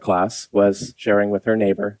my art class was sharing with her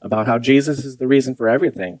neighbor about how Jesus is the reason for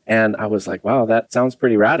everything. And I was like, wow, that sounds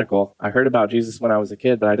pretty radical. I heard about Jesus when I was a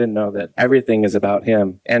kid, but I didn't know that everything is about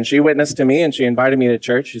him. And she witnessed to me, and she invited me to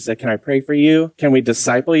church. She said, can I pray for you? Can we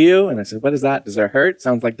disciple you? And I said, what is that? Does it hurt?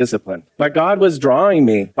 Sounds like discipline. But God was drawing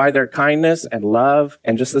me by their kindness and love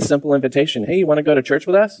and just the simple invitation. Hey, you want to go to church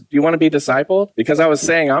with us? Do you want to be discipled? Because I was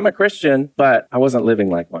saying I'm a Christian, but I wasn't living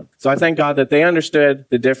like one. So I thank God that they understood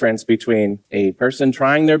the difference between a person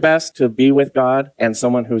trying their best to be with God and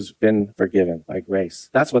someone who's been forgiven by grace.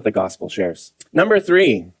 That's what the gospel shares. Number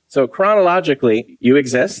 3. So chronologically, you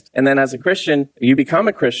exist, and then as a Christian, you become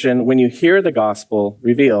a Christian when you hear the gospel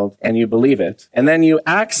revealed and you believe it. And then you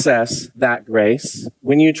access that grace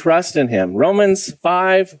when you trust in him. Romans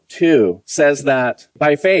 5:2 says that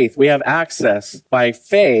by faith we have access. By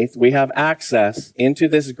faith we have access into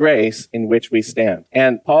this grace in which we stand.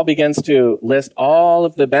 And Paul begins to list all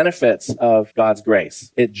of the benefits of God's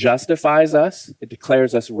grace. It justifies us. It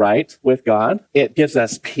declares us right with God. It gives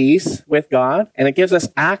us peace with God, and it gives us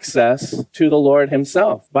access to the Lord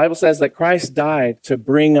himself. The Bible says that Christ died to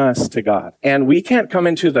bring us to God. And we can't come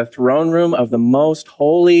into the throne room of the most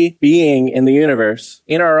holy being in the universe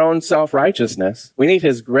in our own self-righteousness. We need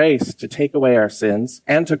his grace to take away our sins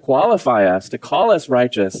and to qualify us, to call us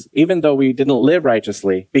righteous, even though we didn't live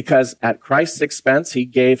righteously, because at Christ's expense, he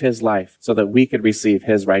gave his life so that we could receive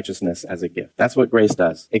his righteousness as a gift. That's what grace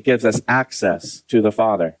does. It gives us access to the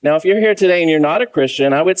Father. Now, if you're here today and you're not a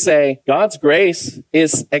Christian, I would say God's grace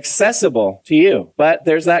is accessible to you. But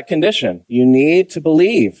there's that condition. You need to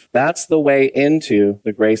believe. That's the way into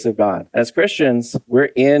the grace of God. As Christians,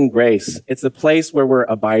 we're in grace. It's a place where we're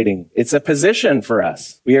abiding. It's a position for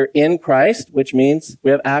us. We are in Christ, which means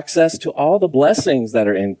we have access to all the blessings that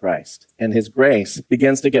are in Christ. And his grace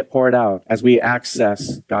begins to get poured out as we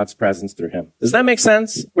access God's presence through him. Does that make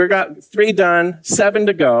sense? We've got 3 done, 7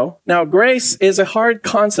 to go. Now, grace is a hard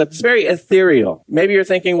concept. It's very ethereal. Maybe you're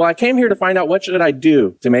thinking, well, I came here to find out what should I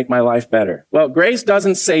do to make my life better. Well, grace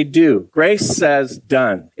doesn't say do. Grace says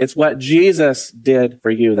done. It's what Jesus did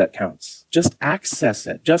for you that counts. Just access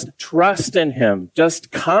it. Just trust in him.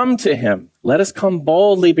 Just come to him. Let us come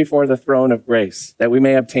boldly before the throne of grace, that we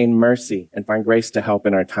may obtain mercy and find grace to help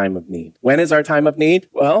in our time of need. When is our time of need?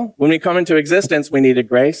 Well, when we come into existence, we needed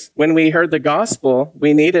grace. When we heard the gospel,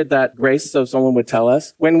 we needed that grace so someone would tell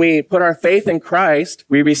us. When we put our faith in Christ,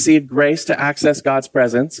 we received grace to access God's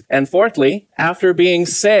presence. And fourthly, after being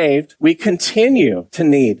saved, we continue to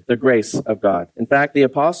need the grace of God. In fact, the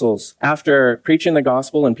apostles, after preaching the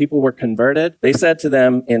gospel and people were converted, they said to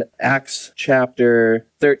them in Acts chapter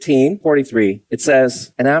 13:43, it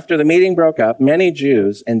says, and after the meeting broke up, many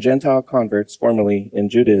Jews and Gentile converts, formerly in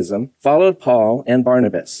Judaism, followed Paul and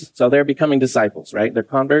Barnabas. So they're becoming disciples, right? They're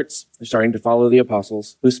converts. They're starting to follow the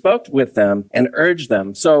apostles, who spoke with them and urged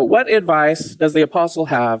them. So what advice does the apostle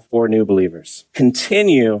have for new believers?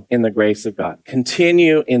 Continue in the grace of God.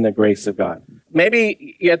 Continue in the grace of God.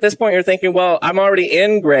 Maybe at this point you're thinking, well, I'm already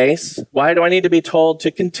in grace. Why do I need to be told to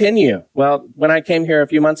continue? Well, when I came here a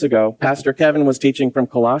few months ago, Pastor Kevin was teaching from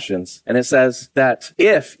Colossians, and it says that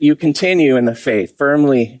if you continue in the faith,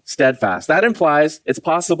 firmly steadfast, that implies it's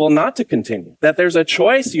possible not to continue, that there's a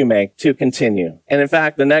choice you make to continue. And in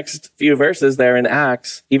fact, the next few verses there in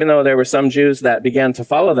Acts, even though there were some Jews that began to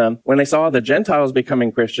follow them, when they saw the Gentiles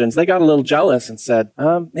becoming Christians, they got a little jealous and said,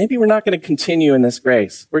 maybe we're not going to continue in this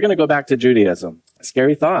grace. We're going to go back to Judaism. A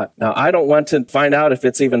scary thought. Now, I don't want to find out if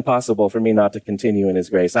it's even possible for me not to continue in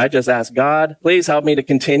his grace. I just ask God, please help me to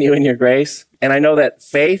continue in your grace. And I know that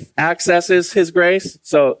faith accesses his grace,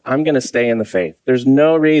 so I'm going to stay in the faith. There's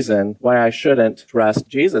no reason why I shouldn't trust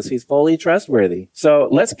Jesus. He's fully trustworthy. So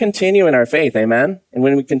let's continue in our faith, amen? And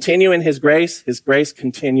when we continue in his grace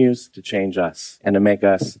continues to change us and to make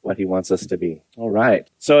us what he wants us to be. All right.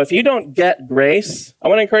 So if you don't get grace, I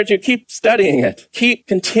want to encourage you, keep studying it. Keep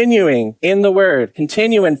continuing in the word.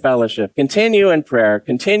 Continue in fellowship. Continue in prayer.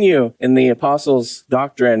 Continue in the apostles'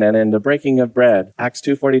 doctrine and in the breaking of bread. Acts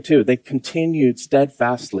 2:42. They continued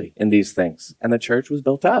steadfastly in these things, and the church was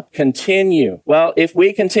built up. Continue. Well, if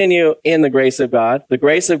we continue in the grace of God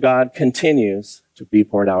continues to be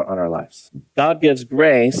poured out on our lives. God gives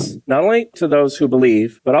grace not only to those who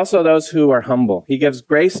believe, but also those who are humble. He gives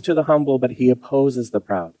grace to the humble, but he opposes the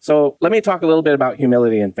proud. So let me talk a little bit about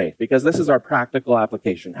humility and faith, because this is our practical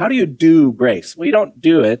application. How do you do grace? Well, you don't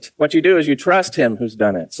do it. What you do is you trust him who's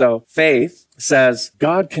done it. So faith says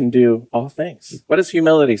God can do all things. What does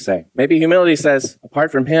humility say? Maybe humility says,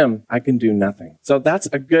 apart from him, I can do nothing. So that's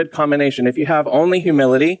a good combination. If you have only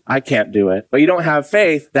humility, I can't do it, but you don't have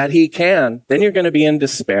faith that he can, then you're going to be in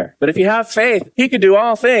despair. But if you have faith, he could do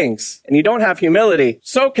all things, and you don't have humility,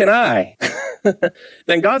 so can I.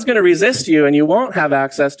 Then God's going to resist you and you won't have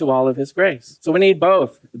access to all of his grace. So we need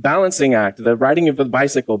both. The balancing act, the riding of the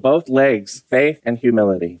bicycle, both legs, faith and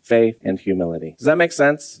humility, faith and humility. Does that make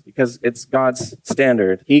sense? Because it's God's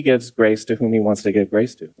standard. He gives grace to whom he wants to give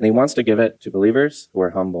grace to. And he wants to give it to believers who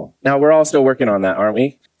are humble. Now, we're all still working on that, aren't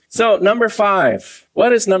we? So, number 5.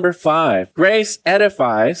 What is number 5? Grace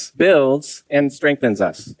edifies, builds, and strengthens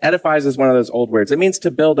us. Edifies is one of those old words. It means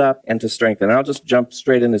to build up and to strengthen. And I'll just jump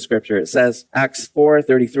straight into scripture. It says, Acts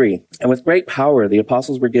 4:33, and with great power the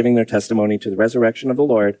apostles were giving their testimony to the resurrection of the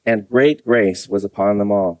Lord, and great grace was upon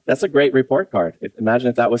them all. That's a great report card. Imagine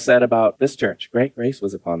if that was said about this church. Great grace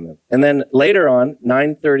was upon them. And then later on,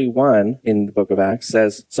 9:31 in the book of Acts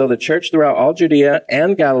says, so the church throughout all Judea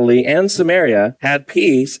and Galilee and Samaria had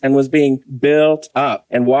peace and was being built up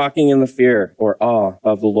and walking in the fear or awe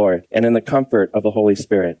of the Lord and in the comfort of the Holy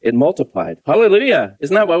Spirit. It multiplied. Hallelujah.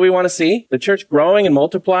 Isn't that what we want to see? The church growing and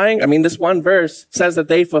multiplying? I mean, this one verse says that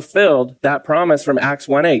they fulfilled that promise from Acts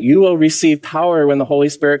 1:8. You will receive power when the Holy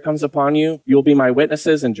Spirit comes upon you. You'll be my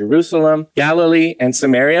witnesses in Jerusalem, Galilee, and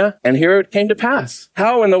Samaria. And here it came to pass.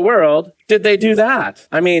 How in the world did they do that?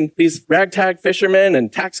 I mean, these ragtag fishermen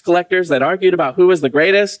and tax collectors that argued about who was the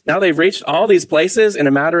greatest, now they've reached all these places in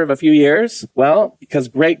a matter of a few years. Well, because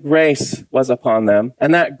great grace was upon them.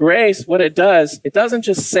 And that grace, what it does, it doesn't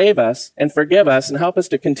just save us and forgive us and help us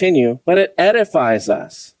to continue, but it edifies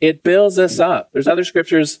us. It builds us up. There's other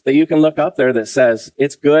scriptures that you can look up there that says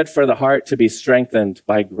it's good for the heart to be strengthened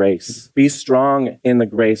by grace. Be strong in the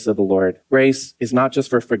grace of the Lord. Grace is not just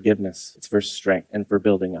for forgiveness. It's for strength and for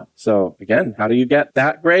building up. So again, how do you get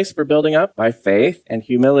that grace for building up? By faith and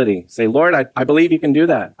humility. Say, Lord, I believe you can do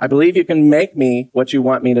that. I believe you can make me what you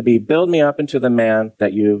want me to be. Build me up into the man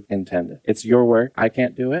that you intended. It's your work. I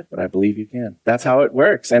can't do it, but I believe you can. That's how it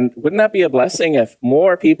works. And wouldn't that be a blessing if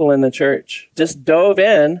more people in the church just dove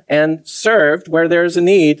in and served where there's a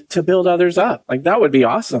need to build others up? Like, that would be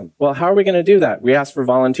awesome. Well, how are we going to do that? We ask for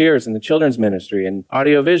volunteers in the children's ministry and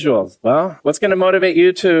audiovisuals. Well, what's going to motivate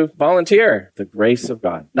you to volunteer? The grace of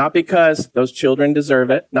God. Not because those children deserve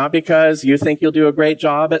it, not because you think you'll do a great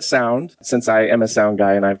job at sound, since I am a sound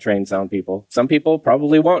guy and I've trained sound people. Some people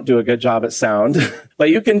probably won't do a good job at sound, but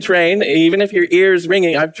you can train, even if your ear's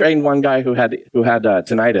ringing. I've trained one guy who had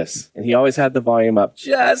tinnitus, and he always had the volume up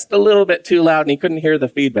just a little bit too loud, and he couldn't hear the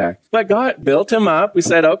feedback. But God built him up. We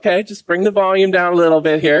said, okay, just bring the volume down a little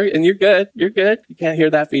bit here, and you're good. You're good. You can't hear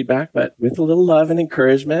that feedback, but with a little love and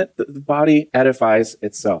encouragement, the body edifies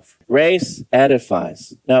itself. Grace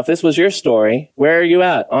edifies. Now, if this was your story, where are you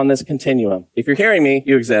at on this continuum? If you're hearing me,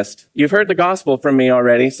 you exist. You've heard the gospel from me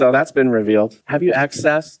already, so that's been revealed. Have you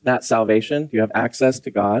accessed that salvation? Do you have access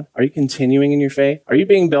to God? Are you continuing in your faith? Are you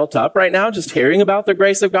being built up right now, just hearing about the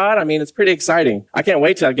grace of God? I mean, it's pretty exciting. I can't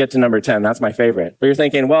wait till I get to number 10. That's my favorite. But you're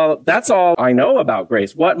thinking, well, that's all I know about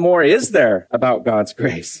grace. What more is there about God's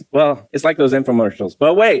grace? Well, it's like those infomercials.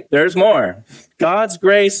 But wait, there's more. God's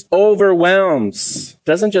grace overwhelms.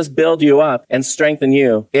 Doesn't just build you up and strengthen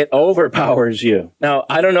you. It overpowers you. Now,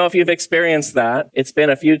 I don't know if you've experienced that. It's been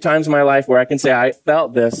a few times in my life where I can say I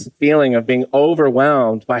felt this feeling of being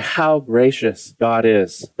overwhelmed by how gracious God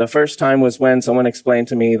is. The first time was when someone explained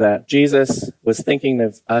to me that Jesus was thinking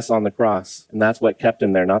of us on the cross, and that's what kept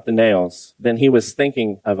him there, not the nails. Then he was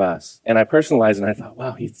thinking of us. And I personalized it, and I thought,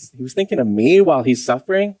 wow, he was thinking of me while he's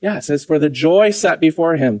suffering? Yeah, it says, for the joy set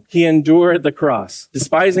before him, he endured the cross. cross,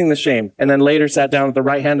 despising the shame, and then later sat down at the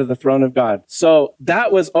right hand of the throne of God. So that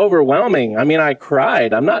was overwhelming. I mean, I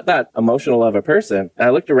cried. I'm not that emotional of a person. And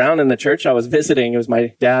I looked around in the church I was visiting. It was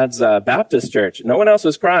my dad's Baptist church. No one else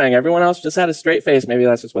was crying. Everyone else just had a straight face. Maybe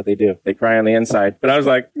that's just what they do. They cry on the inside. But I was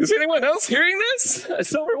like, is anyone else hearing this?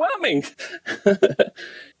 It's overwhelming.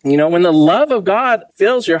 You know, when the love of God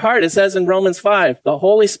fills your heart, it says in Romans 5, the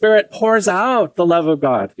Holy Spirit pours out the love of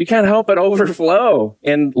God. You can't help but overflow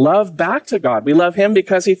in love back to God. We love him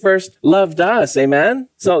because he first loved us. Amen?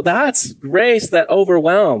 So that's grace that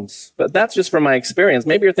overwhelms. But that's just from my experience.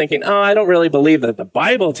 Maybe you're thinking, oh, I don't really believe that the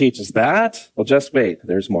Bible teaches that. Well, just wait.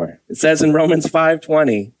 There's more. It says in Romans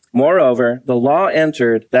 5:20, moreover, the law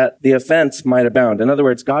entered that the offense might abound. In other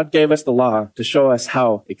words, God gave us the law to show us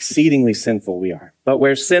how exceedingly sinful we are. But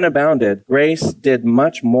where sin abounded, grace did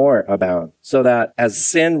much more abound, so that as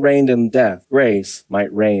sin reigned in death, grace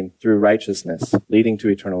might reign through righteousness, leading to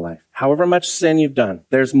eternal life. However much sin you've done,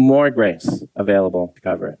 there's more grace available to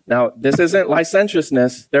cover it. Now, this isn't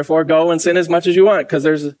licentiousness, therefore go and sin as much as you want, because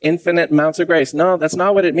there's infinite amounts of grace. No, that's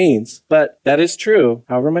not what it means. But that is true.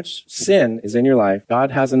 However much sin is in your life,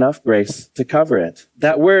 God has enough grace to cover it.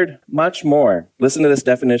 That word, much more, listen to this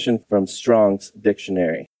definition from Strong's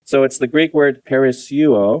Dictionary. So it's the Greek word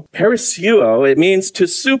perisseuo. Perisseuo, it means to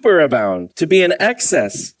superabound, to be in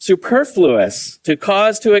excess, superfluous, to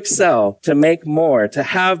cause to excel, to make more, to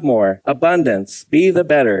have more, abundance, be the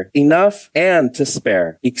better, enough and to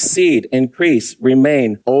spare, exceed, increase,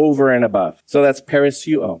 remain, over and above. So that's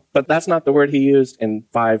perisseuo. But that's not the word he used in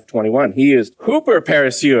 5:21. He used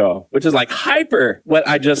hyperperisseuo, which is like hyper what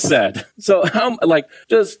I just said. So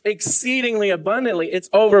just exceedingly abundantly, it's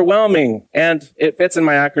overwhelming. And it fits in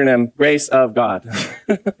my acronym, grace of God.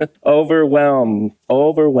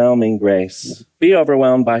 Overwhelming grace. Be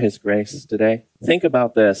overwhelmed by his grace today. Think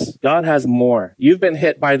about this. God has more. You've been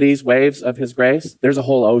hit by these waves of his grace. There's a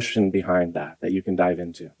whole ocean behind that you can dive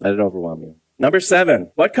into. Let it overwhelm you. Number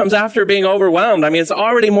 7, what comes after being overwhelmed? I mean, it's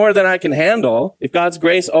already more than I can handle. If God's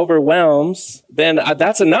grace overwhelms, then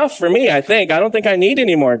that's enough for me, I think. I don't think I need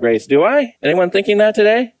any more grace, do I? Anyone thinking that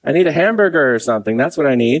today? I need a hamburger or something. That's what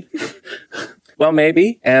I need. Well,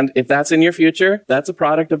 maybe. And if that's in your future, that's a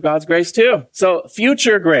product of God's grace too. So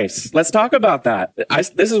future grace. Let's talk about that.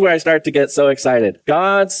 This is where I start to get so excited.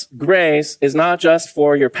 God's grace is not just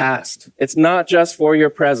for your past. It's not just for your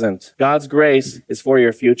present. God's grace is for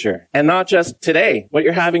your future. And not just today, what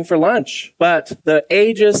you're having for lunch, but the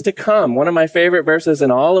ages to come. One of my favorite verses in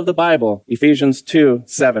all of the Bible, Ephesians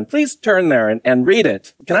 2:7. Please turn there and read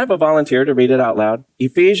it. Can I have a volunteer to read it out loud?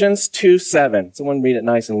 Ephesians 2:7. Someone read it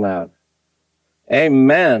nice and loud.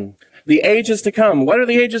 Amen. The ages to come. What are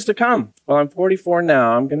the ages to come? Well, I'm 44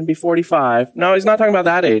 now. I'm going to be 45. No, he's not talking about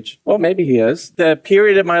that age. Well, maybe he is. The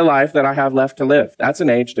period of my life that I have left to live. That's an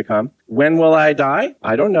age to come. When will I die?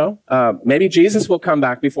 I don't know. Maybe Jesus will come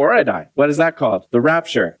back before I die. What is that called? The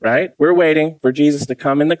rapture, right? We're waiting for Jesus to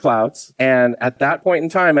come in the clouds. And at that point in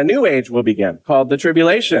time, a new age will begin called the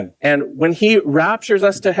tribulation. And when he raptures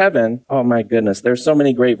us to heaven, oh my goodness, there's so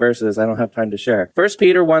many great verses I don't have time to share. 1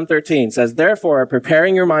 Peter 1:13 says, therefore,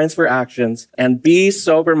 preparing your minds for actions and be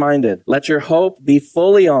sober-minded. Let your hope be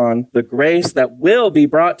fully on the grace that will be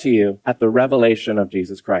brought to you at the revelation of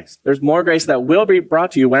Jesus Christ. There's more grace that will be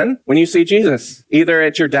brought to you when you see Jesus. Either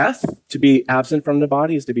at your death, to be absent from the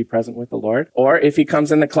body is to be present with the Lord. Or if he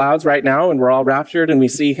comes in the clouds right now and we're all raptured and we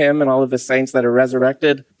see him and all of the saints that are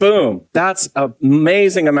resurrected, boom. That's an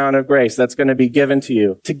amazing amount of grace that's going to be given to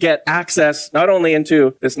you to get access not only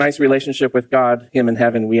into this nice relationship with God, him in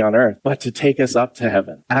heaven, we on earth, but to take us up to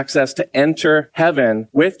heaven. Access to enter heaven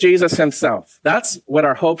with Jesus himself. That's what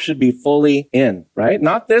our hope should be fully in, right?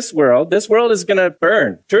 Not this world. This world is going to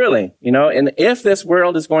burn, truly, and if this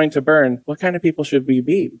world is going to burn, what kind of people should we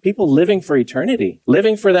be? People living for eternity,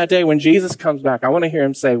 living for that day when Jesus comes back. I want to hear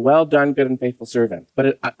him say, well done, good and faithful servant.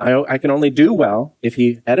 But I can only do well if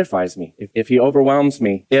he edifies me, if he overwhelms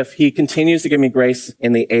me, if he continues to give me grace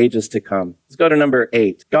in the ages to come. Let's go to number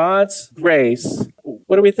 8. God's grace.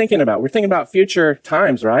 What are we thinking about? We're thinking about future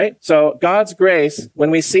times, right? So God's grace,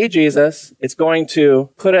 when we see Jesus, it's going to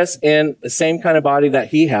put us in the same kind of body that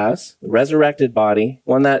he has, the resurrected body,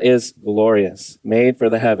 one that is glorious, made for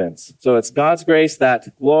the heavens. So it's God's grace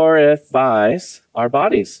that glorifies our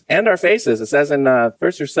bodies and our faces. It says in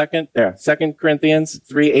 2 Corinthians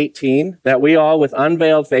 3:18 that we all with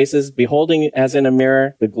unveiled faces, beholding as in a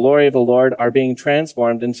mirror the glory of the Lord, are being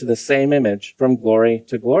transformed into the same image from glory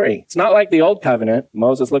to glory. It's not like the old covenant.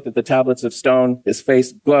 Moses looked at the tablets of stone. His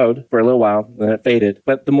face glowed for a little while, then it faded.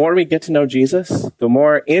 But the more we get to know Jesus, the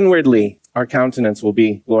more inwardly our countenance will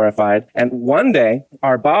be glorified. And one day,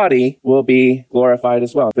 our body will be glorified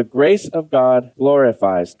as well. The grace of God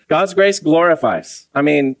glorifies. God's grace glorifies. I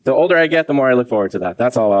mean, the older I get, the more I look forward to that.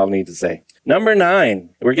 That's all I'll need to say. Number 9,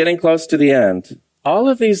 we're getting close to the end. All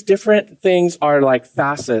of these different things are like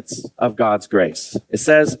facets of God's grace. It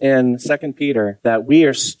says in 2 Peter that we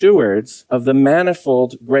are stewards of the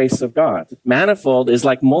manifold grace of God. Manifold is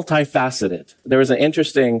like multifaceted. There was an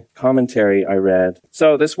interesting commentary I read.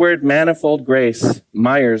 So this word manifold grace,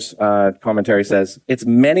 Meyer's commentary says, it's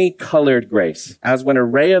many-colored grace. As when a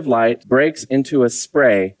ray of light breaks into a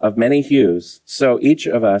spray of many hues, so each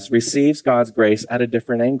of us receives God's grace at a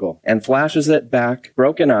different angle and flashes it back,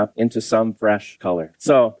 broken up into some fresh color.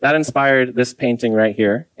 So that inspired this painting right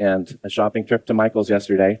here and a shopping trip to Michael's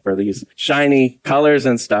yesterday for these shiny colors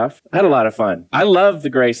and stuff. I had a lot of fun. I love the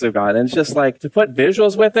grace of God. And it's just like to put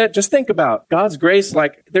visuals with it. Just think about God's grace.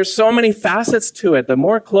 Like there's so many facets to it. The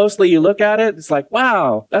more closely you look at it, it's like,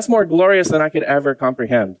 wow, that's more glorious than I could ever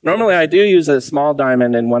comprehend. Normally I do use a small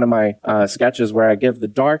diamond in one of my sketches where I give the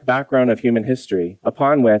dark background of human history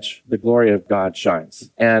upon which the glory of God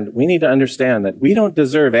shines. And we need to understand that we don't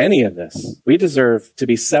deserve any of this. We deserve to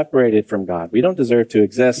be separated from God. We don't deserve to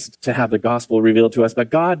exist, to have the gospel revealed to us, but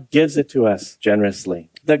God gives it to us generously.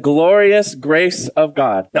 The glorious grace of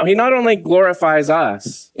God. Now, he not only glorifies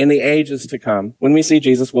us in the ages to come. When we see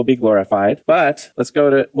Jesus, we'll be glorified. But let's go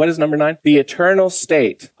to, what is number 9? The eternal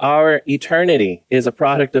state. Our eternity is a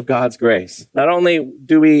product of God's grace. Not only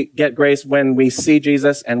do we get grace when we see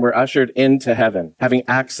Jesus and we're ushered into heaven, having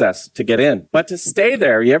access to get in, but to stay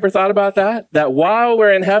there. You ever thought about that? That while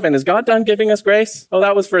we're in heaven, is God done giving us grace? Oh,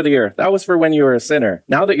 that was for the earth. That was for when you were a sinner.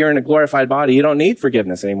 Now that you're in a glorified body, you don't need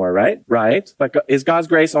forgiveness anymore, right? Right. But is God's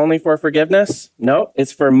grace only for forgiveness? No,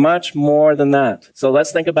 it's for much more than that. So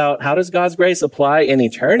let's think about, how does God's grace apply in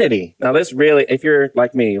eternity? Now this really, if you're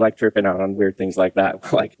like me, you like tripping out on weird things like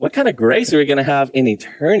that, like what kind of grace are we going to have in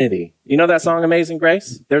eternity? You know that song, Amazing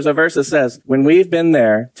Grace? There's a verse that says, when we've been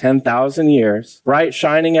there 10,000 years, bright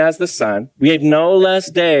shining as the sun, we have no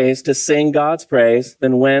less days to sing God's praise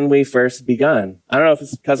than when we first begun. I don't know if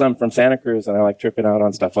it's because I'm from Santa Cruz and I like tripping out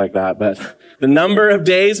on stuff like that, but the number of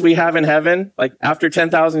days we have in heaven, like after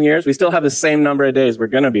 10,000 years, we still have the same number of days we're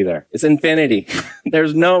going to be there. It's infinity.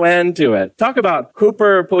 There's no end to it. Talk about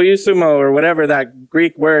hyper poiusumo or whatever that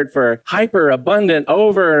Greek word for hyper, abundant,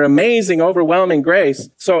 over, amazing, overwhelming grace.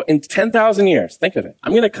 So in 10,000 years, think of it.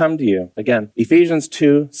 I'm going to come to you again. Ephesians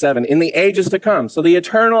 2:7, in the ages to come. So the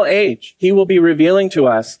eternal age, he will be revealing to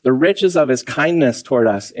us the riches of his kindness toward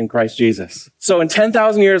us in Christ Jesus. So in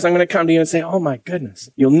 10,000 years, I'm going to come to you and say, oh my goodness,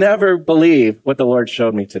 you'll never believe what the Lord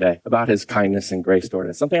showed me today about his kindness and grace toward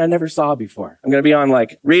us. Something I never saw before. I'm going to be on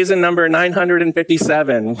like reason number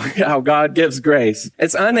 957, how God gives grace.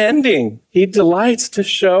 It's unending. He delights to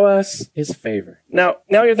show us his favor. Now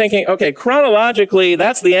you're thinking, okay, chronologically,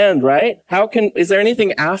 that's the end, right? Is there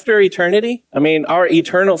anything after eternity? I mean, our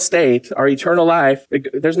eternal state, our eternal life,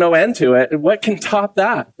 there's no end to it. What can top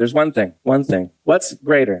that? There's one thing. What's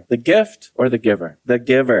greater, the gift or the giver? The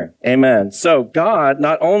giver. Amen. So God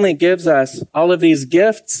not only gives us all of these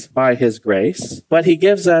gifts by his grace, but he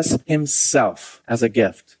gives us himself as a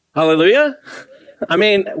gift. Hallelujah. I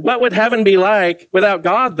mean, what would heaven be like without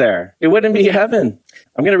God there? It wouldn't be heaven.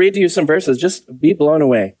 I'm going to read to you some verses. Just be blown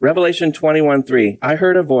away. Revelation 21:3. I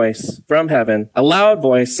heard a voice from heaven, a loud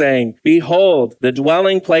voice saying, behold, the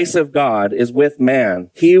dwelling place of God is with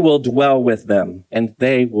man. He will dwell with them, and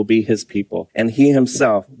they will be his people, and he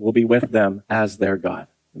himself will be with them as their God.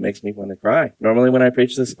 It makes me want to cry. Normally when I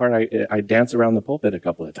preach this part, I dance around the pulpit a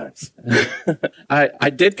couple of times. I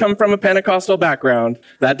did come from a Pentecostal background.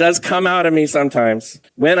 That does come out of me sometimes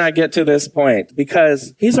when I get to this point,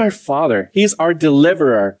 because he's our Father. He's our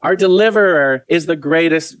deliverer. Our deliverer is the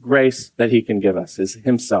greatest grace that he can give us, is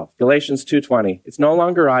himself. Galatians 2:20. It's no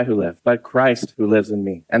longer I who live, but Christ who lives in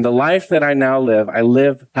me. And the life that I now live, I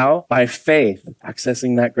live how? By faith,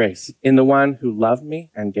 accessing that grace in the one who loved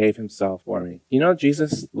me and gave himself for me. You know,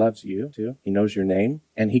 Jesus loves you too. He knows your name,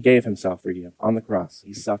 and he gave himself for you on the cross.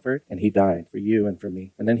 He suffered and he died for you and for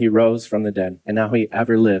me. And then he rose from the dead, and now he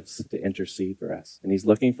ever lives to intercede for us. And he's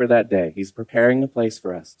looking for that day. He's preparing a place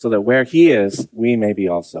for us so that where he is, we may be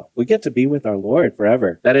also. We get to be with our Lord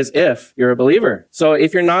forever. That is if you're a believer. So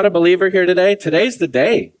if you're not a believer here today, today's the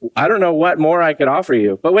day. I don't know what more I could offer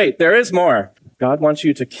you, but wait, there is more. God wants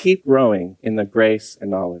you to keep growing in the grace and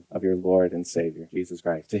knowledge of your Lord and Savior, Jesus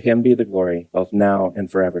Christ. To him be the glory, both now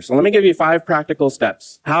and forever. So let me give you 5 practical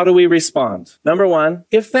steps. How do we respond? Number 1,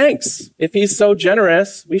 give thanks. If he's so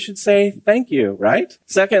generous, we should say thank you, right?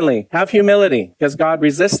 Secondly, have humility, because God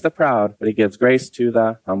resists the proud, but he gives grace to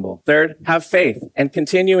the humble. Third, have faith and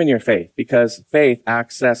continue in your faith, because faith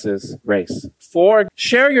accesses grace. 4,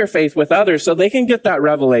 share your faith with others so they can get that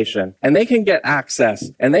revelation and they can get access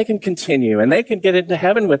and they can continue and they can get into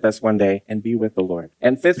heaven with us one day and be with the Lord.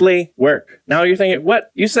 And 5thly, work. Now you're thinking, what?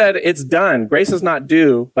 You said it's done. Grace is not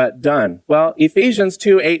due, but done. Well, Ephesians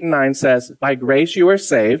 2:8-9 says, by grace you are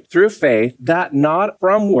saved through faith, that not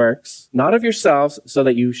from works, not of yourselves, so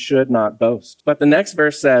that you should not boast. But the next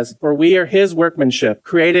verse says, for we are his workmanship,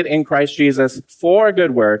 created in Christ Jesus for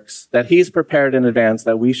good works that he's prepared in advance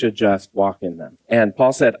that we should just walk in them. And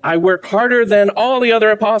Paul said, I work harder than all the other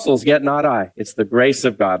apostles, yet not I. It's the grace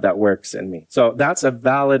of God that works in me. So that's a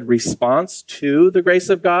valid response to the grace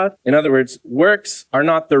of God. In other words, works are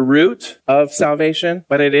not the root of salvation,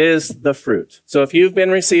 but it is the fruit. So if you've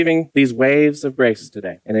been receiving these waves of grace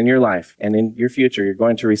today and in your life and in your future, you're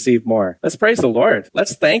going to receive more. Let's praise the Lord.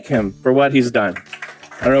 Let's thank him for what he's done.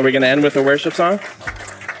 I don't know, we're going to end with a worship song?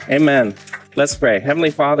 Amen. Let's pray.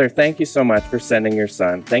 Heavenly Father, thank you so much for sending your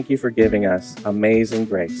Son. Thank you for giving us amazing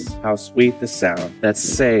grace. How sweet the sound that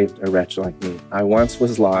saved a wretch like me. I once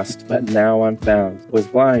was lost, but now I'm found. Was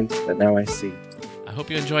blind, but now I see. I hope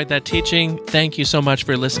you enjoyed that teaching. Thank you so much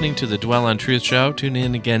for listening to the Dwell on Truth show. Tune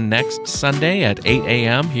in again next Sunday at 8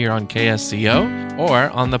 a.m. here on KSCO or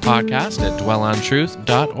on the podcast at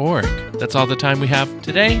dwellontruth.org. That's all the time we have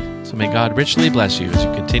today, so may God richly bless you as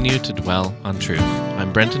you continue to dwell on truth.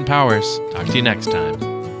 I'm Brenten Powers. Talk to you next time.